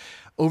the earth,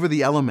 over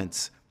the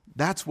elements.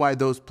 That's why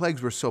those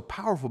plagues were so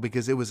powerful,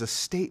 because it was a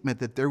statement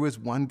that there was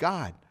one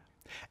God.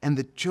 And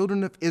the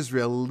children of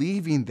Israel,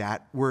 leaving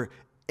that, were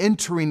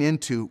entering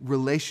into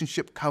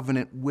relationship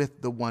covenant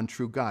with the one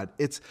true God.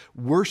 Its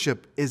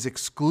worship is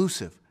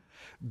exclusive.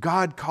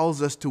 God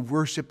calls us to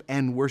worship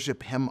and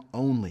worship him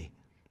only.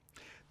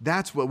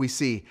 That's what we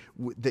see,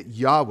 that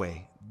Yahweh,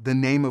 the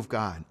name of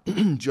God,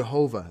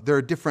 Jehovah, there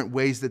are different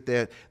ways that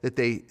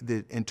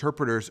the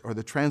interpreters or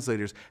the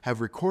translators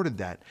have recorded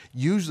that.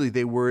 Usually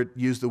they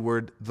use the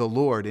word the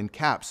Lord in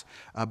caps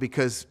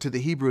because to the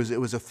Hebrews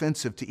it was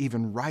offensive to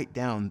even write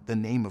down the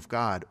name of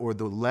God or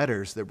the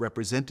letters that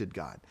represented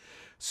God.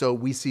 So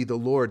we see the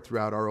Lord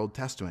throughout our Old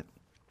Testament.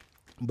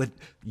 But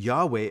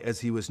Yahweh,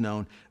 as he was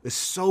known, is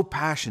so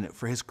passionate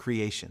for his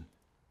creation.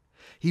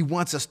 He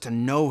wants us to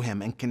know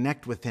him and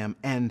connect with him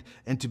and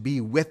to be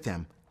with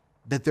him,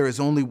 that there is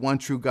only one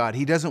true God.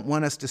 He doesn't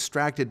want us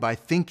distracted by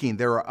thinking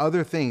there are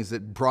other things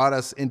that brought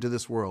us into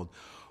this world,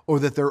 or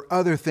that there are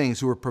other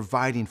things who are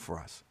providing for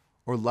us,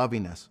 or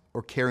loving us,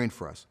 or caring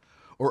for us,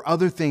 or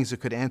other things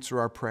that could answer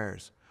our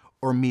prayers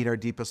or meet our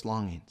deepest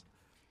longings.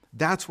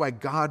 That's why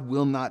God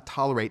will not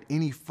tolerate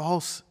any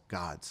false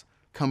gods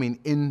coming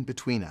in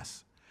between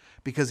us,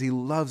 because he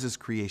loves his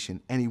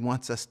creation and he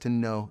wants us to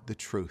know the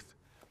truth.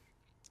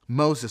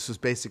 Moses was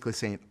basically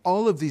saying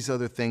all of these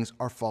other things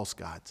are false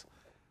gods.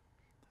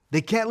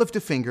 They can't lift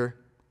a finger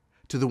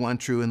to the one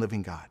true and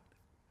living God.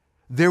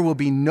 There will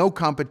be no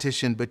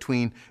competition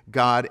between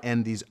God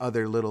and these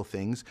other little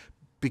things,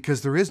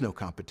 because there is no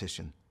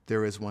competition.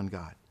 There is one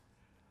God.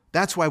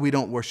 That's why we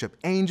don't worship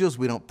angels.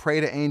 We don't pray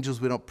to angels.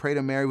 We don't pray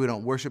to Mary. We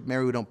don't worship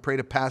Mary. We don't pray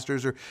to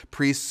pastors or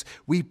priests.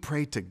 We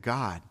pray to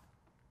God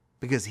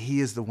because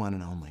he is the one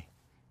and only.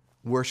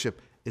 Worship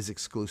is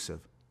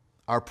exclusive.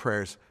 Our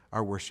prayers,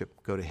 our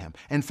worship go to him.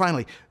 And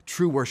finally,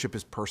 true worship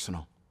is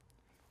personal.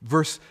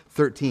 Verse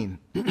 13,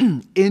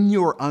 in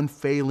your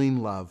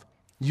unfailing love,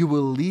 you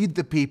will lead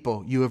the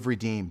people you have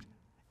redeemed.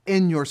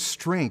 In your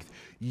strength,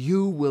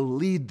 you will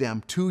lead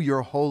them to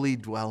your holy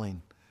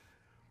dwelling.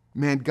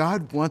 Man,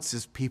 God wants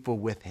his people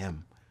with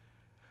him.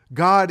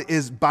 God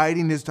is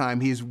biding his time.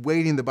 He's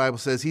waiting. The Bible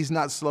says he's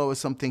not slow as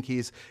some think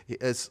he's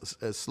as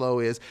slow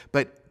is,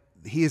 but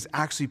he is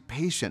actually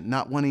patient,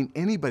 not wanting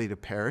anybody to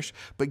perish,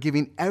 but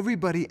giving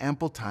everybody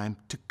ample time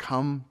to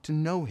come to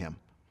know him.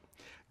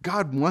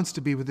 God wants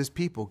to be with his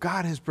people.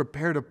 God has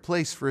prepared a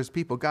place for his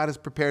people. God has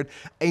prepared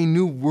a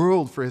new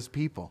world for his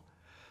people.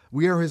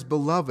 We are his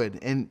beloved,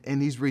 and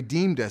he's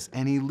redeemed us,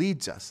 and he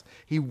leads us.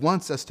 He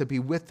wants us to be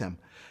with him.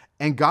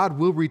 And God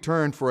will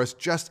return for us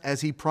just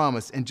as he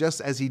promised and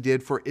just as he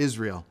did for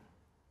Israel.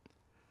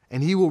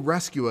 And he will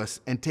rescue us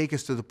and take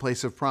us to the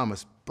place of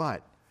promise.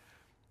 But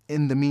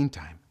in the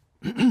meantime,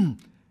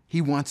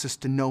 he wants us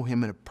to know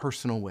him in a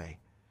personal way.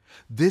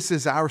 This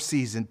is our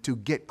season to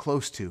get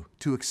close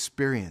to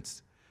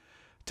experience,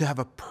 to have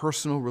a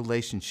personal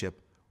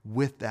relationship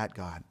with that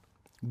God,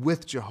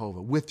 with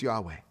Jehovah, with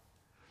Yahweh.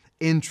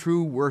 In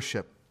true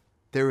worship,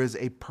 there is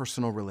a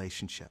personal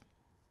relationship.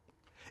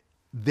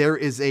 There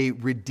is a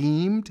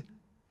redeemed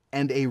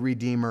and a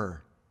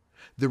redeemer.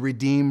 The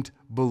redeemed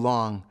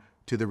belong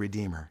to the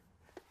Redeemer,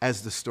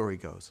 as the story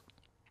goes.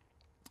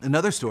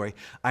 Another story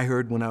I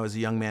heard when I was a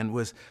young man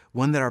was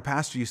one that our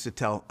pastor used to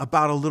tell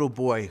about a little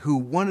boy who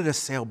wanted a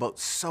sailboat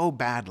so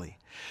badly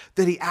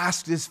that he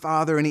asked his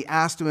father, and he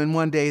asked him, and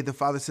one day the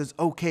father says,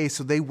 okay,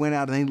 so they went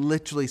out and they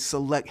literally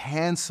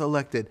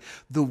hand-selected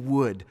the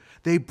wood.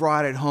 They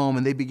brought it home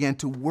and they began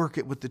to work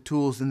it with the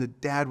tools, and the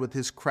dad with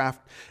his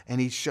craft,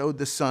 and he showed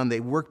the son.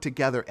 They worked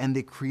together and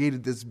they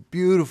created this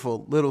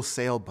beautiful little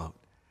sailboat.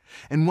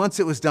 And once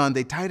it was done,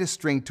 they tied a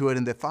string to it,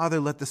 and the father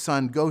let the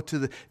son go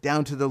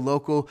down to the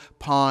local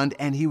pond,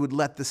 and he would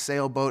let the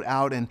sailboat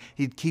out and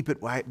he'd keep it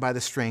by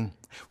the string.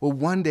 Well,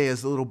 one day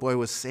as the little boy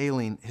was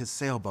sailing his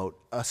sailboat,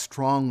 a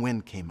strong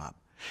wind came up.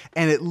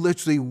 And it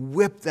literally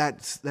whipped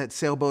that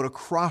sailboat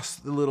across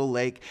the little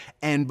lake.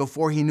 And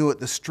before he knew it,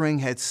 the string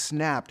had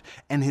snapped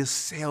and his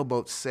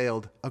sailboat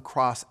sailed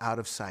across out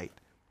of sight.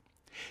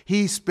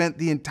 He spent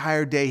the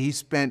entire day, he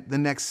spent the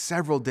next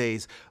several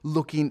days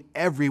looking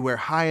everywhere,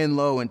 high and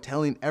low, and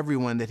telling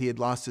everyone that he had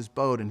lost his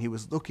boat and he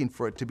was looking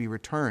for it to be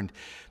returned.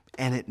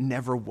 And it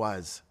never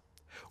was.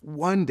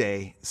 One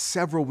day,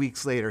 several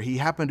weeks later, he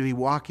happened to be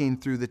walking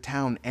through the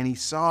town and he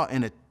saw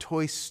in a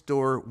toy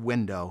store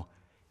window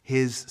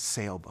his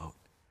sailboat.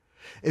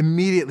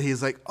 Immediately,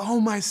 he's like, oh,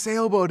 my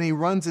sailboat. And he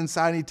runs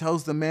inside and he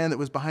tells the man that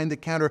was behind the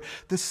counter,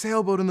 the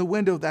sailboat in the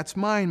window, that's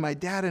mine. My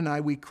dad and I,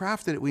 we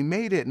crafted it. We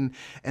made it.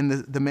 And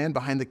the man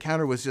behind the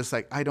counter was just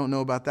like, I don't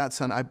know about that,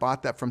 son. I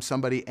bought that from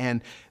somebody.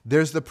 And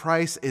there's the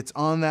price. It's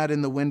on that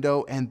in the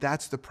window. And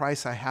that's the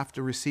price I have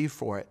to receive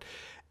for it.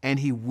 And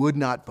he would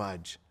not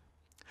budge.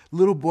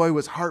 Little boy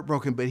was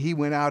heartbroken, but he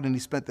went out and he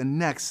spent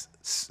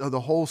the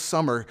whole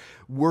summer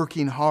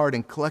working hard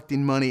and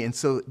collecting money. And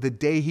so the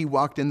day he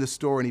walked in the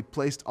store and he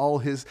placed all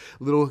his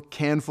little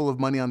can full of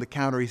money on the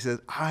counter, he said,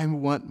 "I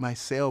want my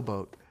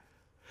sailboat."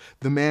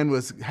 The man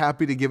was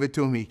happy to give it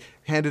to him. He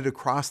handed it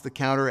across the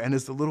counter, and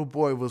as the little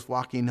boy was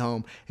walking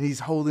home and he's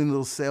holding the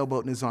little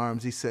sailboat in his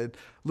arms, he said,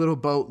 little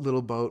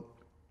boat,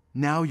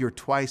 now you're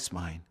twice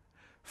mine.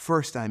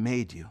 First I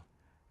made you,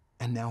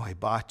 and now I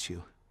bought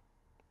you.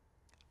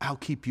 I'll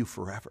keep you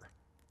forever."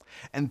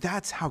 And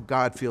that's how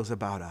God feels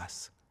about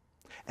us.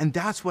 And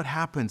that's what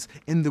happens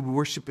in the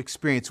worship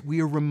experience.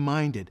 We are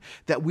reminded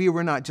that we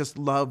were not just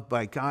loved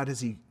by God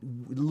as He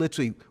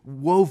literally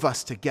wove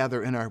us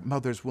together in our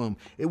mother's womb.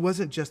 It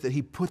wasn't just that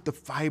He put the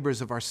fibers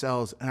of our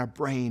cells and our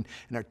brain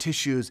and our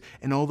tissues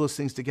and all those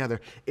things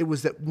together. It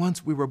was that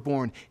once we were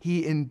born,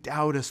 He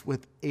endowed us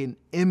with an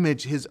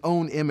image, His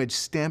own image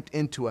stamped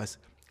into us.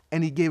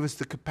 And He gave us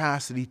the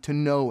capacity to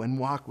know and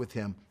walk with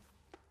Him.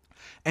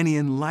 And He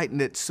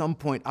enlightened at some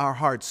point our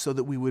hearts so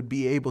that we would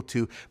be able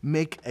to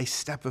make a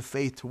step of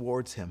faith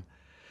towards Him.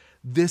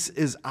 This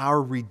is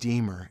our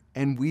Redeemer,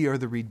 and we are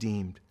the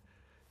redeemed.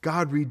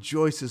 God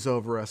rejoices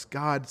over us.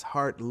 God's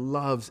heart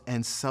loves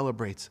and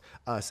celebrates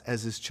us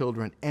as His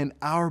children. And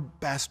our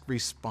best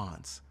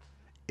response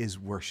is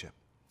worship.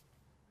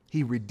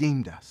 He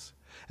redeemed us.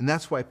 And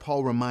that's why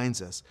Paul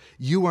reminds us,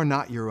 you are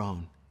not your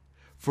own,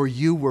 for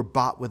you were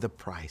bought with a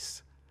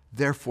price.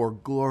 Therefore,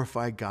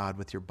 glorify God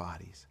with your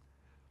bodies.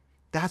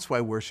 That's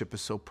why worship is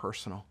so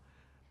personal.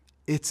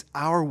 It's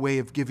our way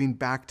of giving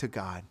back to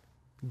God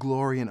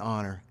glory and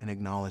honor and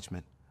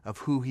acknowledgement of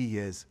who He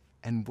is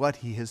and what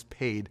He has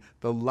paid,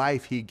 the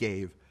life He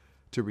gave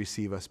to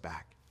receive us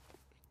back.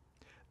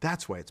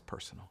 That's why it's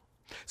personal.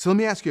 So let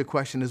me ask you a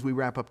question as we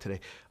wrap up today.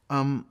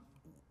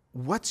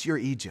 What's your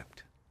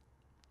Egypt?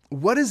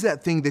 What is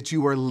that thing that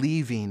you are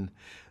leaving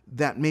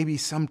that maybe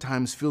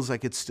sometimes feels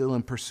like it's still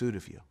in pursuit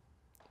of you?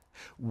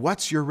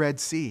 What's your Red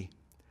Sea?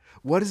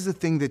 What is the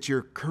thing that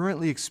you're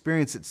currently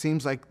experiencing that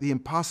seems like the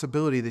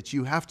impossibility that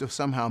you have to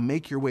somehow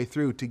make your way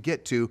through to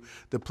get to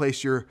the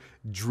place you're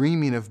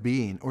dreaming of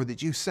being, or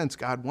that you sense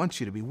God wants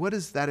you to be? What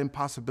is that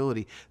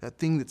impossibility, that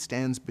thing that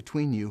stands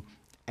between you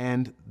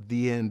and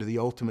the end, the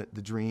ultimate,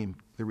 the dream,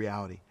 the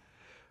reality?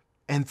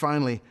 And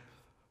finally,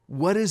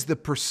 what is the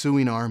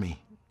pursuing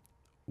army?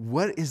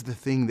 What is the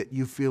thing that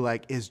you feel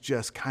like is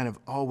just kind of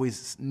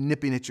always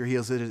nipping at your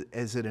heels?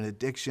 Is it an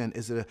addiction?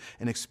 Is it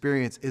an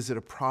experience? Is it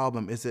a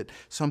problem? Is it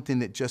something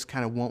that just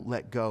kind of won't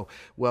let go?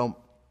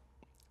 Well,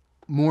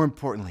 more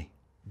importantly,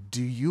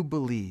 do you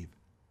believe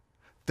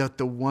that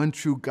the one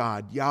true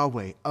God,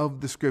 Yahweh,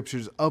 of the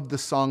Scriptures, of the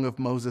Song of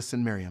Moses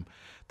and Miriam,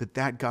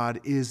 that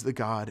God is the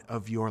God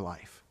of your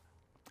life?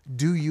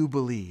 Do you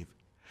believe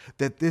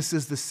that this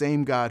is the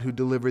same God who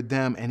delivered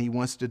them, and He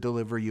wants to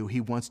deliver you? He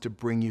wants to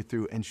bring you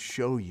through and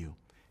show you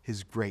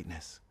His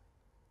greatness.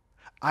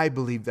 I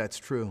believe that's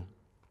true,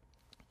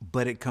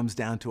 but it comes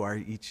down to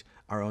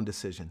our own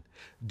decision.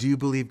 Do you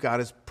believe God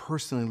is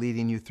personally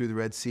leading you through the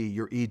Red Sea,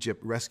 your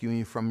Egypt, rescuing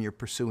you from your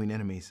pursuing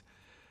enemies?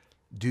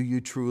 Do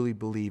you truly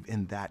believe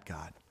in that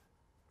God?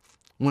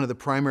 One of the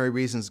primary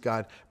reasons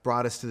God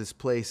brought us to this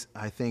place,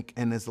 I think,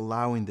 and is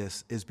allowing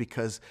this, is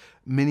because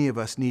many of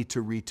us need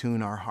to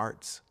retune our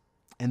hearts.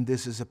 And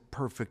this is a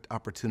perfect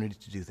opportunity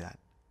to do that.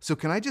 So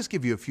can I just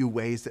give you a few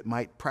ways that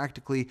might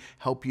practically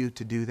help you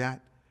to do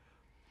that?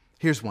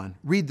 Here's one.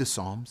 Read the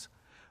Psalms.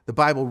 The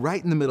Bible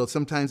right in the middle.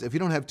 Sometimes if you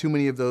don't have too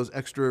many of those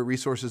extra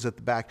resources at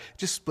the back,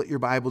 just split your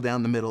Bible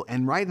down the middle.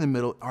 And right in the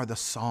middle are the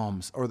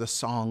Psalms, or the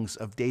songs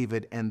of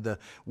David and the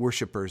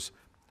worshipers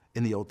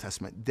in the Old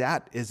Testament.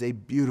 That is a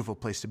beautiful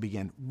place to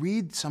begin.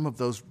 Read some of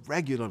those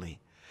regularly.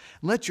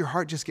 Let your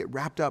heart just get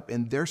wrapped up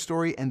in their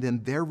story and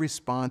then their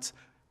response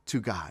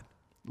to God.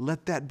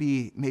 Let that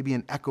be maybe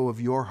an echo of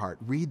your heart.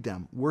 Read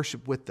them,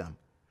 worship with them.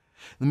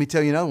 Let me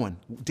tell you another one.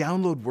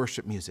 Download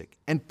worship music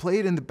and play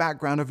it in the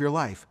background of your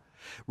life.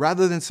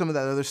 Rather than some of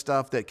that other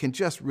stuff that can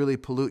just really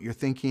pollute your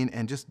thinking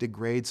and just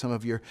degrade some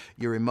of your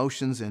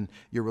emotions and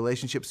your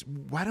relationships,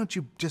 why don't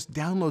you just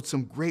download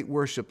some great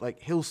worship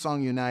like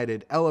Hillsong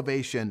United,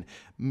 Elevation,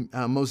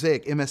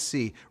 Mosaic,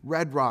 MSC,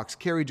 Red Rocks,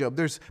 Carrie Job,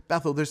 there's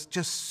Bethel. There's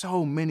just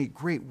so many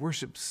great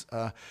worships,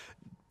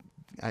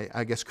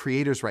 I guess,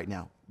 creators right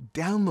now.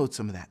 Download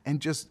some of that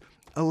and just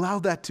allow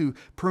that to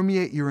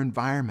permeate your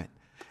environment.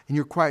 In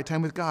your quiet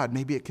time with God,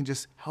 maybe it can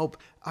just help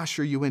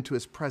usher you into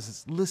His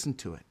presence. Listen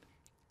to it.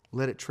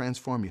 Let it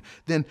transform you.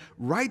 Then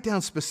write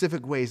down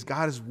specific ways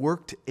God has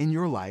worked in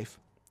your life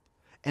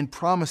and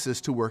promises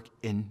to work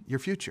in your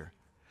future.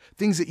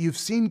 Things that you've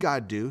seen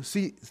God do,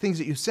 things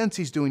that you sense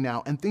He's doing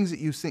now, and things that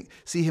you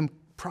see Him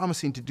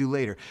promising to do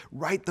later.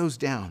 Write those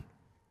down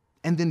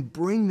and then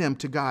bring them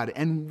to God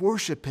and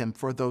worship Him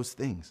for those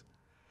things.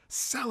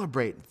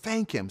 Celebrate,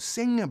 thank Him,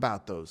 sing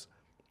about those.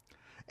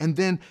 And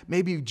then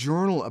maybe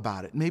journal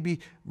about it. Maybe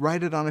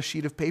write it on a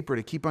sheet of paper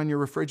to keep on your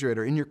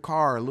refrigerator, in your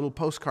car, a little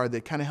postcard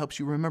that kind of helps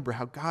you remember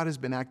how God has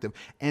been active.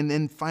 And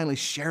then finally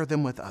share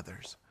them with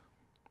others.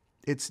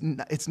 It's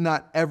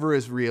not ever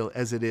as real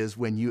as it is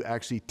when you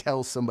actually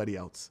tell somebody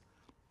else.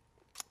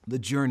 the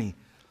journey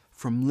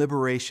from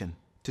liberation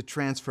to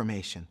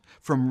transformation,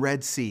 from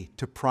Red Sea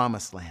to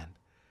Promised Land.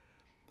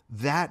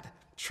 That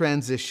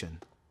transition,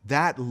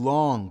 that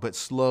long but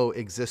slow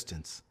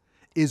existence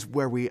is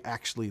where we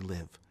actually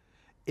live.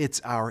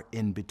 It's our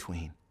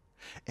in-between.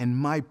 And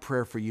my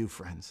prayer for you,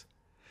 friends,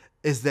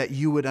 is that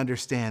you would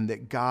understand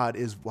that God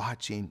is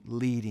watching,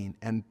 leading,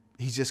 and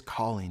He's just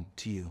calling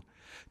to you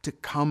to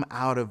come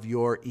out of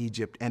your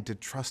Egypt and to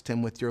trust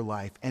Him with your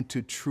life and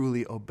to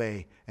truly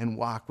obey and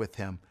walk with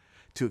Him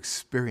to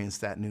experience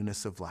that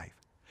newness of life,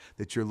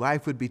 that your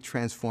life would be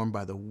transformed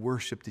by the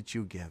worship that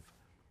you give.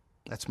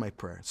 That's my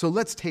prayer. So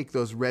let's take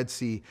those Red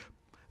Sea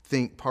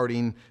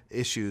parting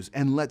issues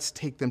and let's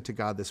take them to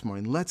God this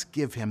morning. Let's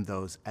give Him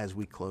those as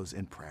we close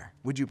in prayer.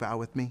 Would you bow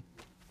with me?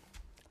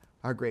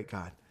 Our great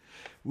God,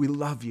 we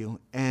love you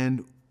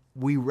and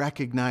we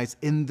recognize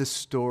in the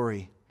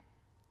story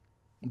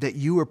that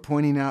you are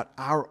pointing out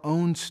our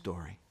own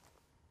story.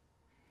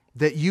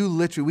 That you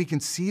literally, we can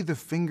see the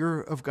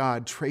finger of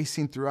God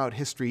tracing throughout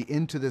history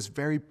into this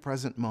very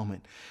present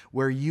moment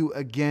where you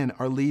again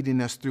are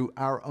leading us through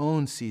our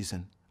own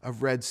season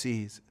of Red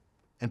Seas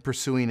and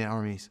pursuing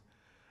armies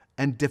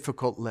and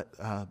difficult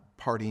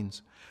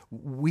partings.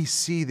 We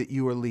see that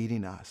you are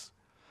leading us.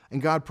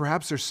 And God,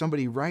 perhaps there's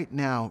somebody right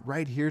now,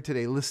 right here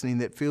today listening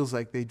that feels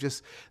like they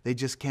just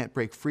can't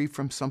break free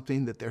from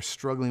something, that they're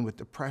struggling with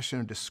depression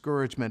or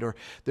discouragement, or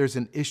there's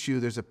an issue,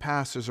 there's a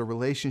past, there's a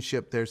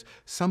relationship, there's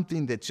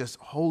something that's just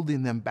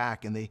holding them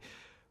back, and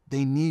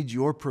they need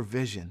your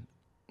provision.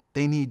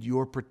 They need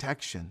your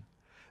protection.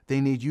 They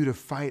need you to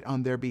fight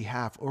on their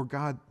behalf. Or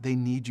God, they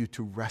need you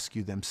to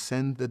rescue them.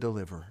 Send the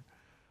deliverer.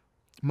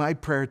 My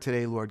prayer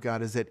today, Lord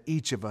God, is that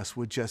each of us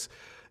would just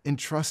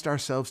entrust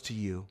ourselves to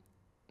you.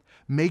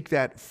 Make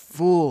that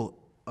full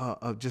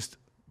of just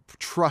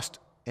trust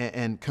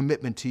and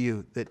commitment to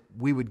you, that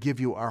we would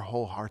give you our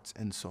whole hearts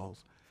and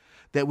souls,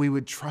 that we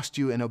would trust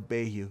you and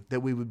obey you,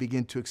 that we would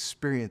begin to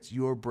experience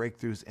your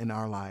breakthroughs in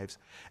our lives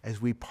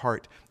as we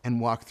part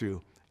and walk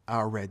through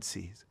our Red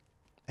Seas.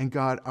 And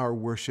God, our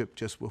worship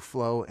just will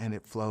flow, and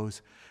it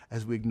flows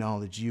as we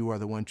acknowledge you are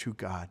the one true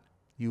God.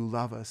 You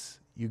love us,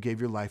 you gave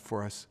your life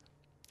for us,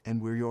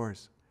 and we're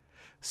yours.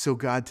 So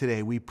God,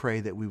 today we pray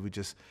that we would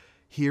just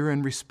hear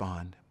and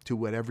respond to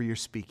whatever you're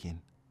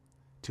speaking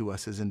to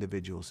us as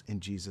individuals, in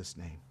Jesus'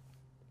 name.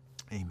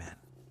 Amen.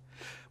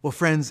 Well,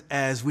 friends,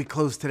 as we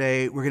close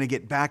today, we're going to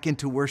get back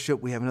into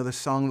worship. We have another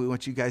song we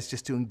want you guys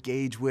just to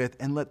engage with,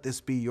 and let this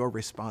be your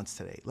response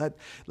today.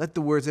 Let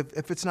the words,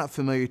 if it's not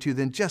familiar to you,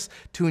 then just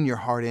tune your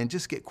heart in,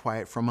 just get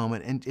quiet for a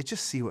moment, and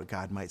just see what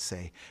God might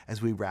say as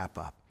we wrap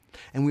up.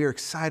 And we are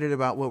excited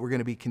about what we're going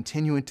to be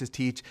continuing to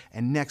teach.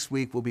 And next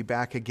week, we'll be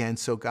back again.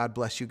 So God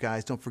bless you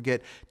guys. Don't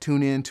forget,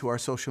 tune in to our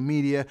social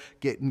media,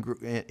 get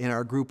in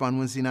our group on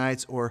Wednesday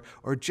nights, or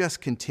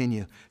just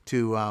continue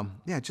to,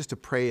 just to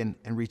pray and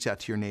reach out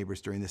to your neighbors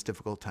during this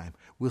difficult time.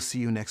 We'll see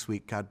you next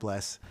week. God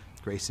bless.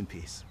 Grace and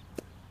peace.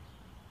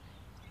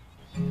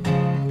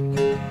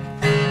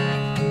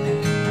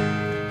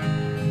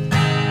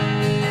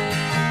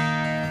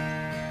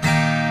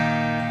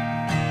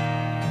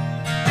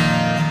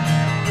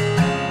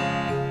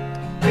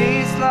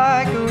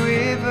 Like a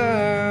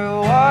river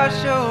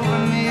wash over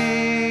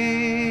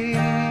me,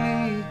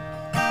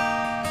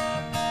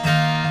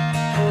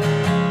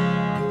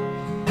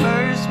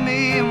 immerse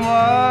me in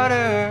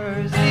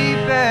waters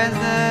deep as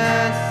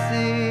the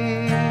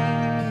sea,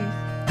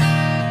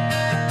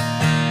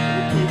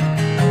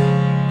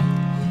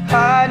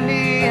 hide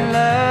me in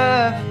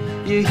love,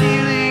 your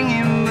healing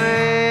embrace.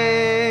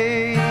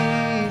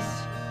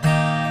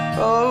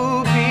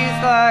 Oh,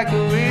 peace like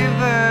a river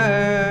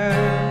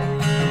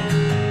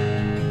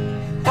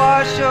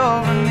wash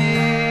over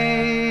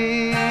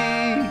me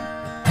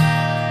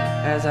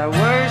as I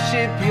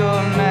worship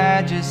your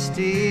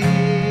majesty,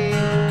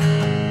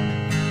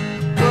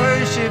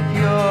 worship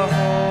your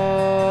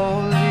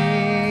holy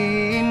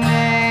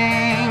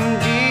name.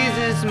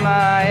 Jesus,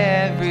 my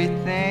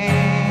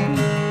everything,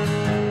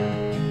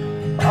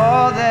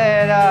 all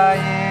that I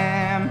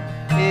am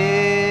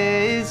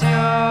is yours.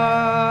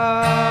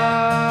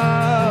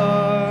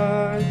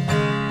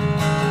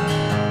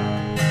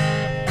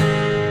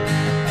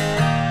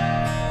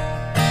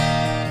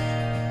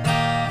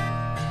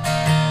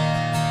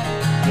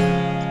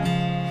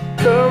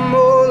 Come,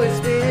 Holy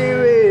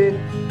Spirit,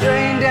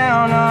 rain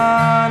down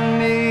on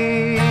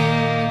me.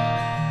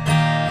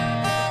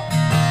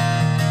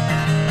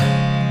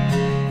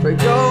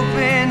 Break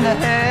open the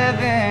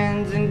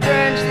heavens and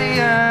drench the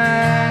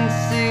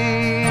unseen.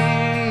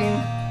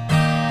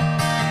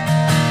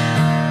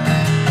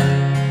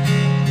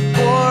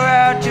 Pour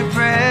out your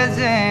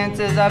presence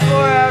as I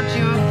pour out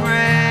your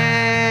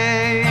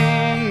praise.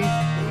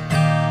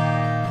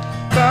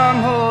 Come,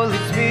 Holy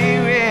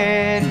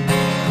Spirit,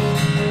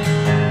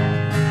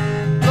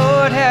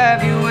 Lord,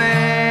 have your way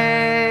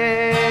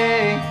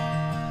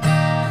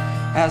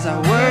as I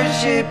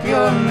worship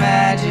your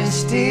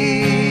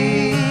majesty,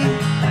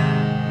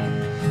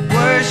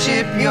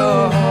 worship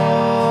your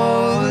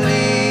holy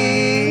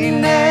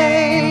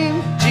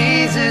name.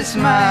 Jesus,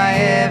 my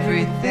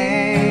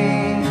everything,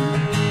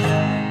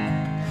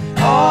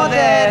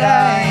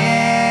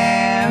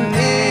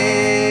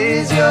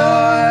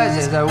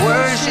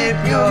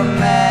 worship your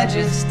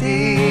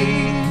majesty.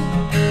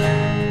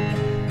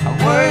 I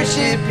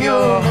worship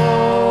your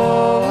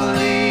holy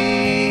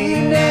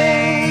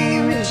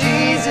name.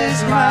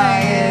 Jesus,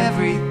 my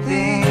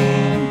everything.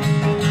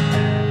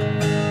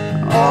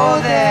 All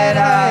that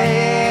I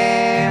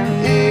am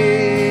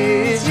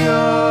is yours.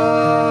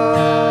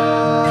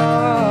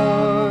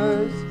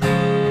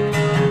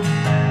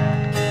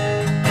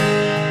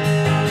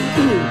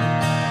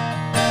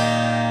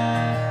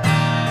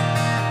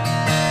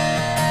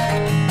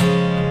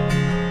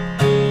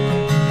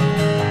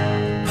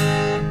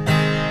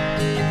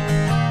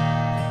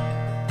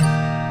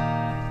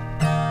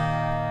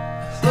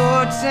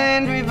 Lord,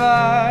 send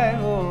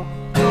revival.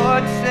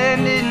 Lord,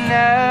 send it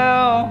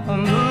now. A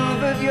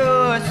move of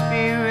your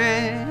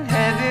spirit,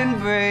 heaven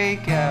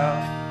break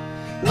out.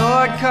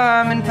 Lord,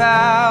 come in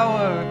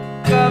power.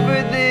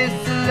 Cover this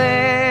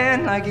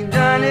land like you've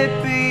done it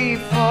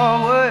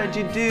before. Would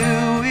you do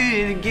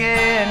it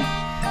again?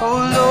 Oh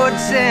Lord,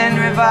 send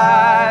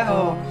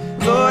revival.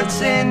 Lord,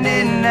 send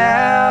it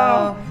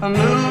now. A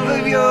move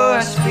of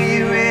your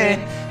spirit,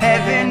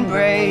 heaven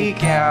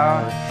break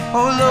out.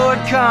 Oh Lord,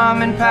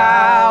 come in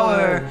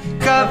power.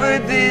 Cover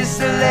this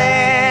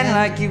land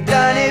like you've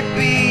done it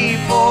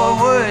before.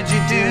 Would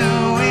you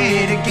do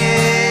it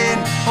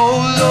again?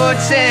 Oh Lord,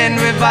 send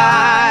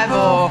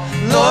revival.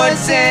 Lord,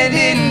 send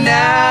it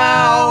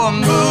now. A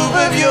move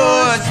of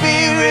your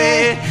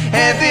spirit,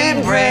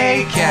 heaven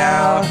break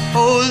out.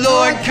 Oh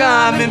Lord,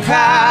 come in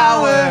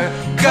power.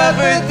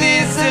 Cover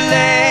this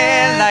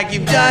land like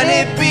you've done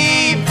it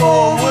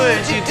before.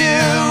 Would you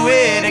do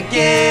it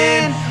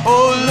again?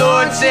 Oh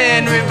Lord,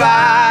 send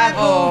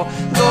revival.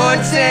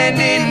 Lord, send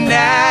it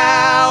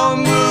now. A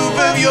move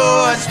of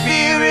your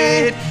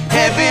spirit,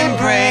 heaven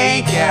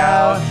break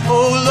out.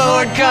 Oh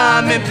Lord,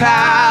 come in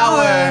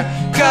power.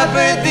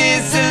 Cover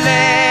this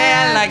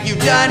land like you've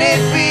done it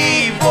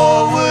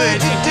before.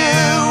 Would you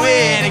do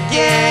it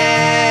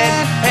again?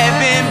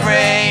 Heaven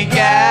break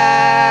out.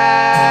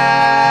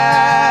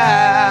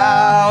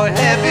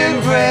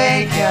 Heaven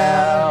break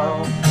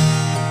out.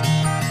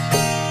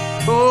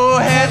 Oh,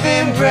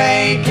 heaven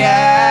break out.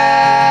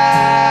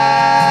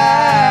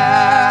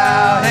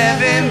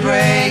 Heaven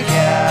break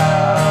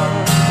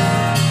out.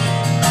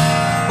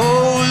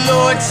 Oh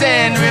Lord,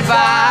 send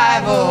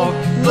revival.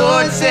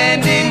 Lord,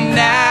 send it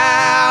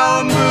now.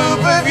 A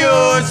move of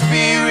your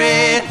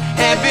spirit,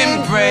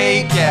 heaven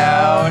break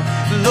out.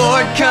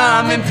 Lord,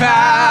 come in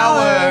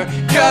power.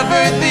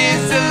 Cover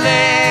this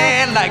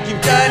land like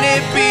you've done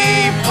it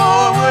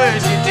before.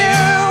 Would you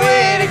do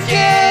it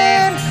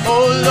again?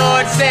 Oh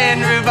Lord,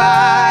 send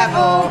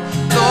revival.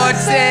 Lord,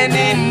 send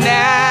it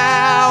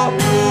now.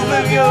 Move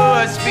of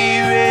your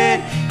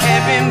spirit,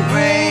 heaven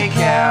break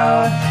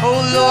out.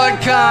 Oh Lord,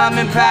 come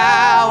in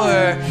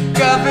power.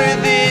 Cover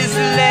this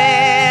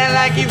land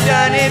like you've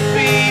done it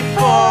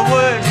before.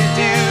 Would you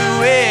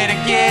do it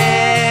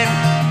again?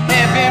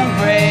 Heaven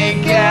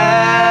break out.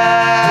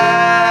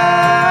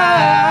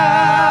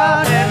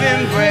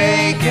 Heaven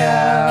break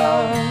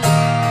out.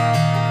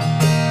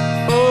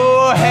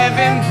 Oh,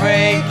 heaven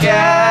break out.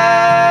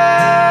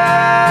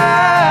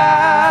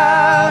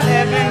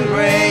 Heaven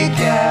break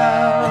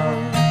out.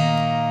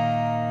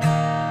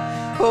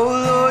 Oh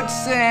Lord,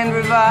 send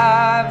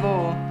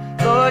revival.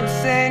 Lord,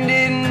 send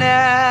it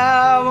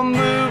now. A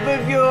move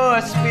of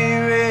your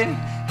spirit,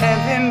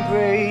 heaven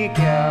break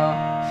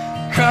out.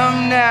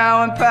 Come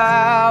now in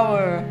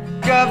power.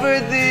 Cover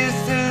this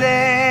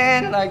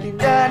land like you've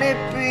done it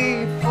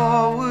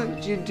before.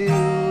 Would you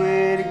do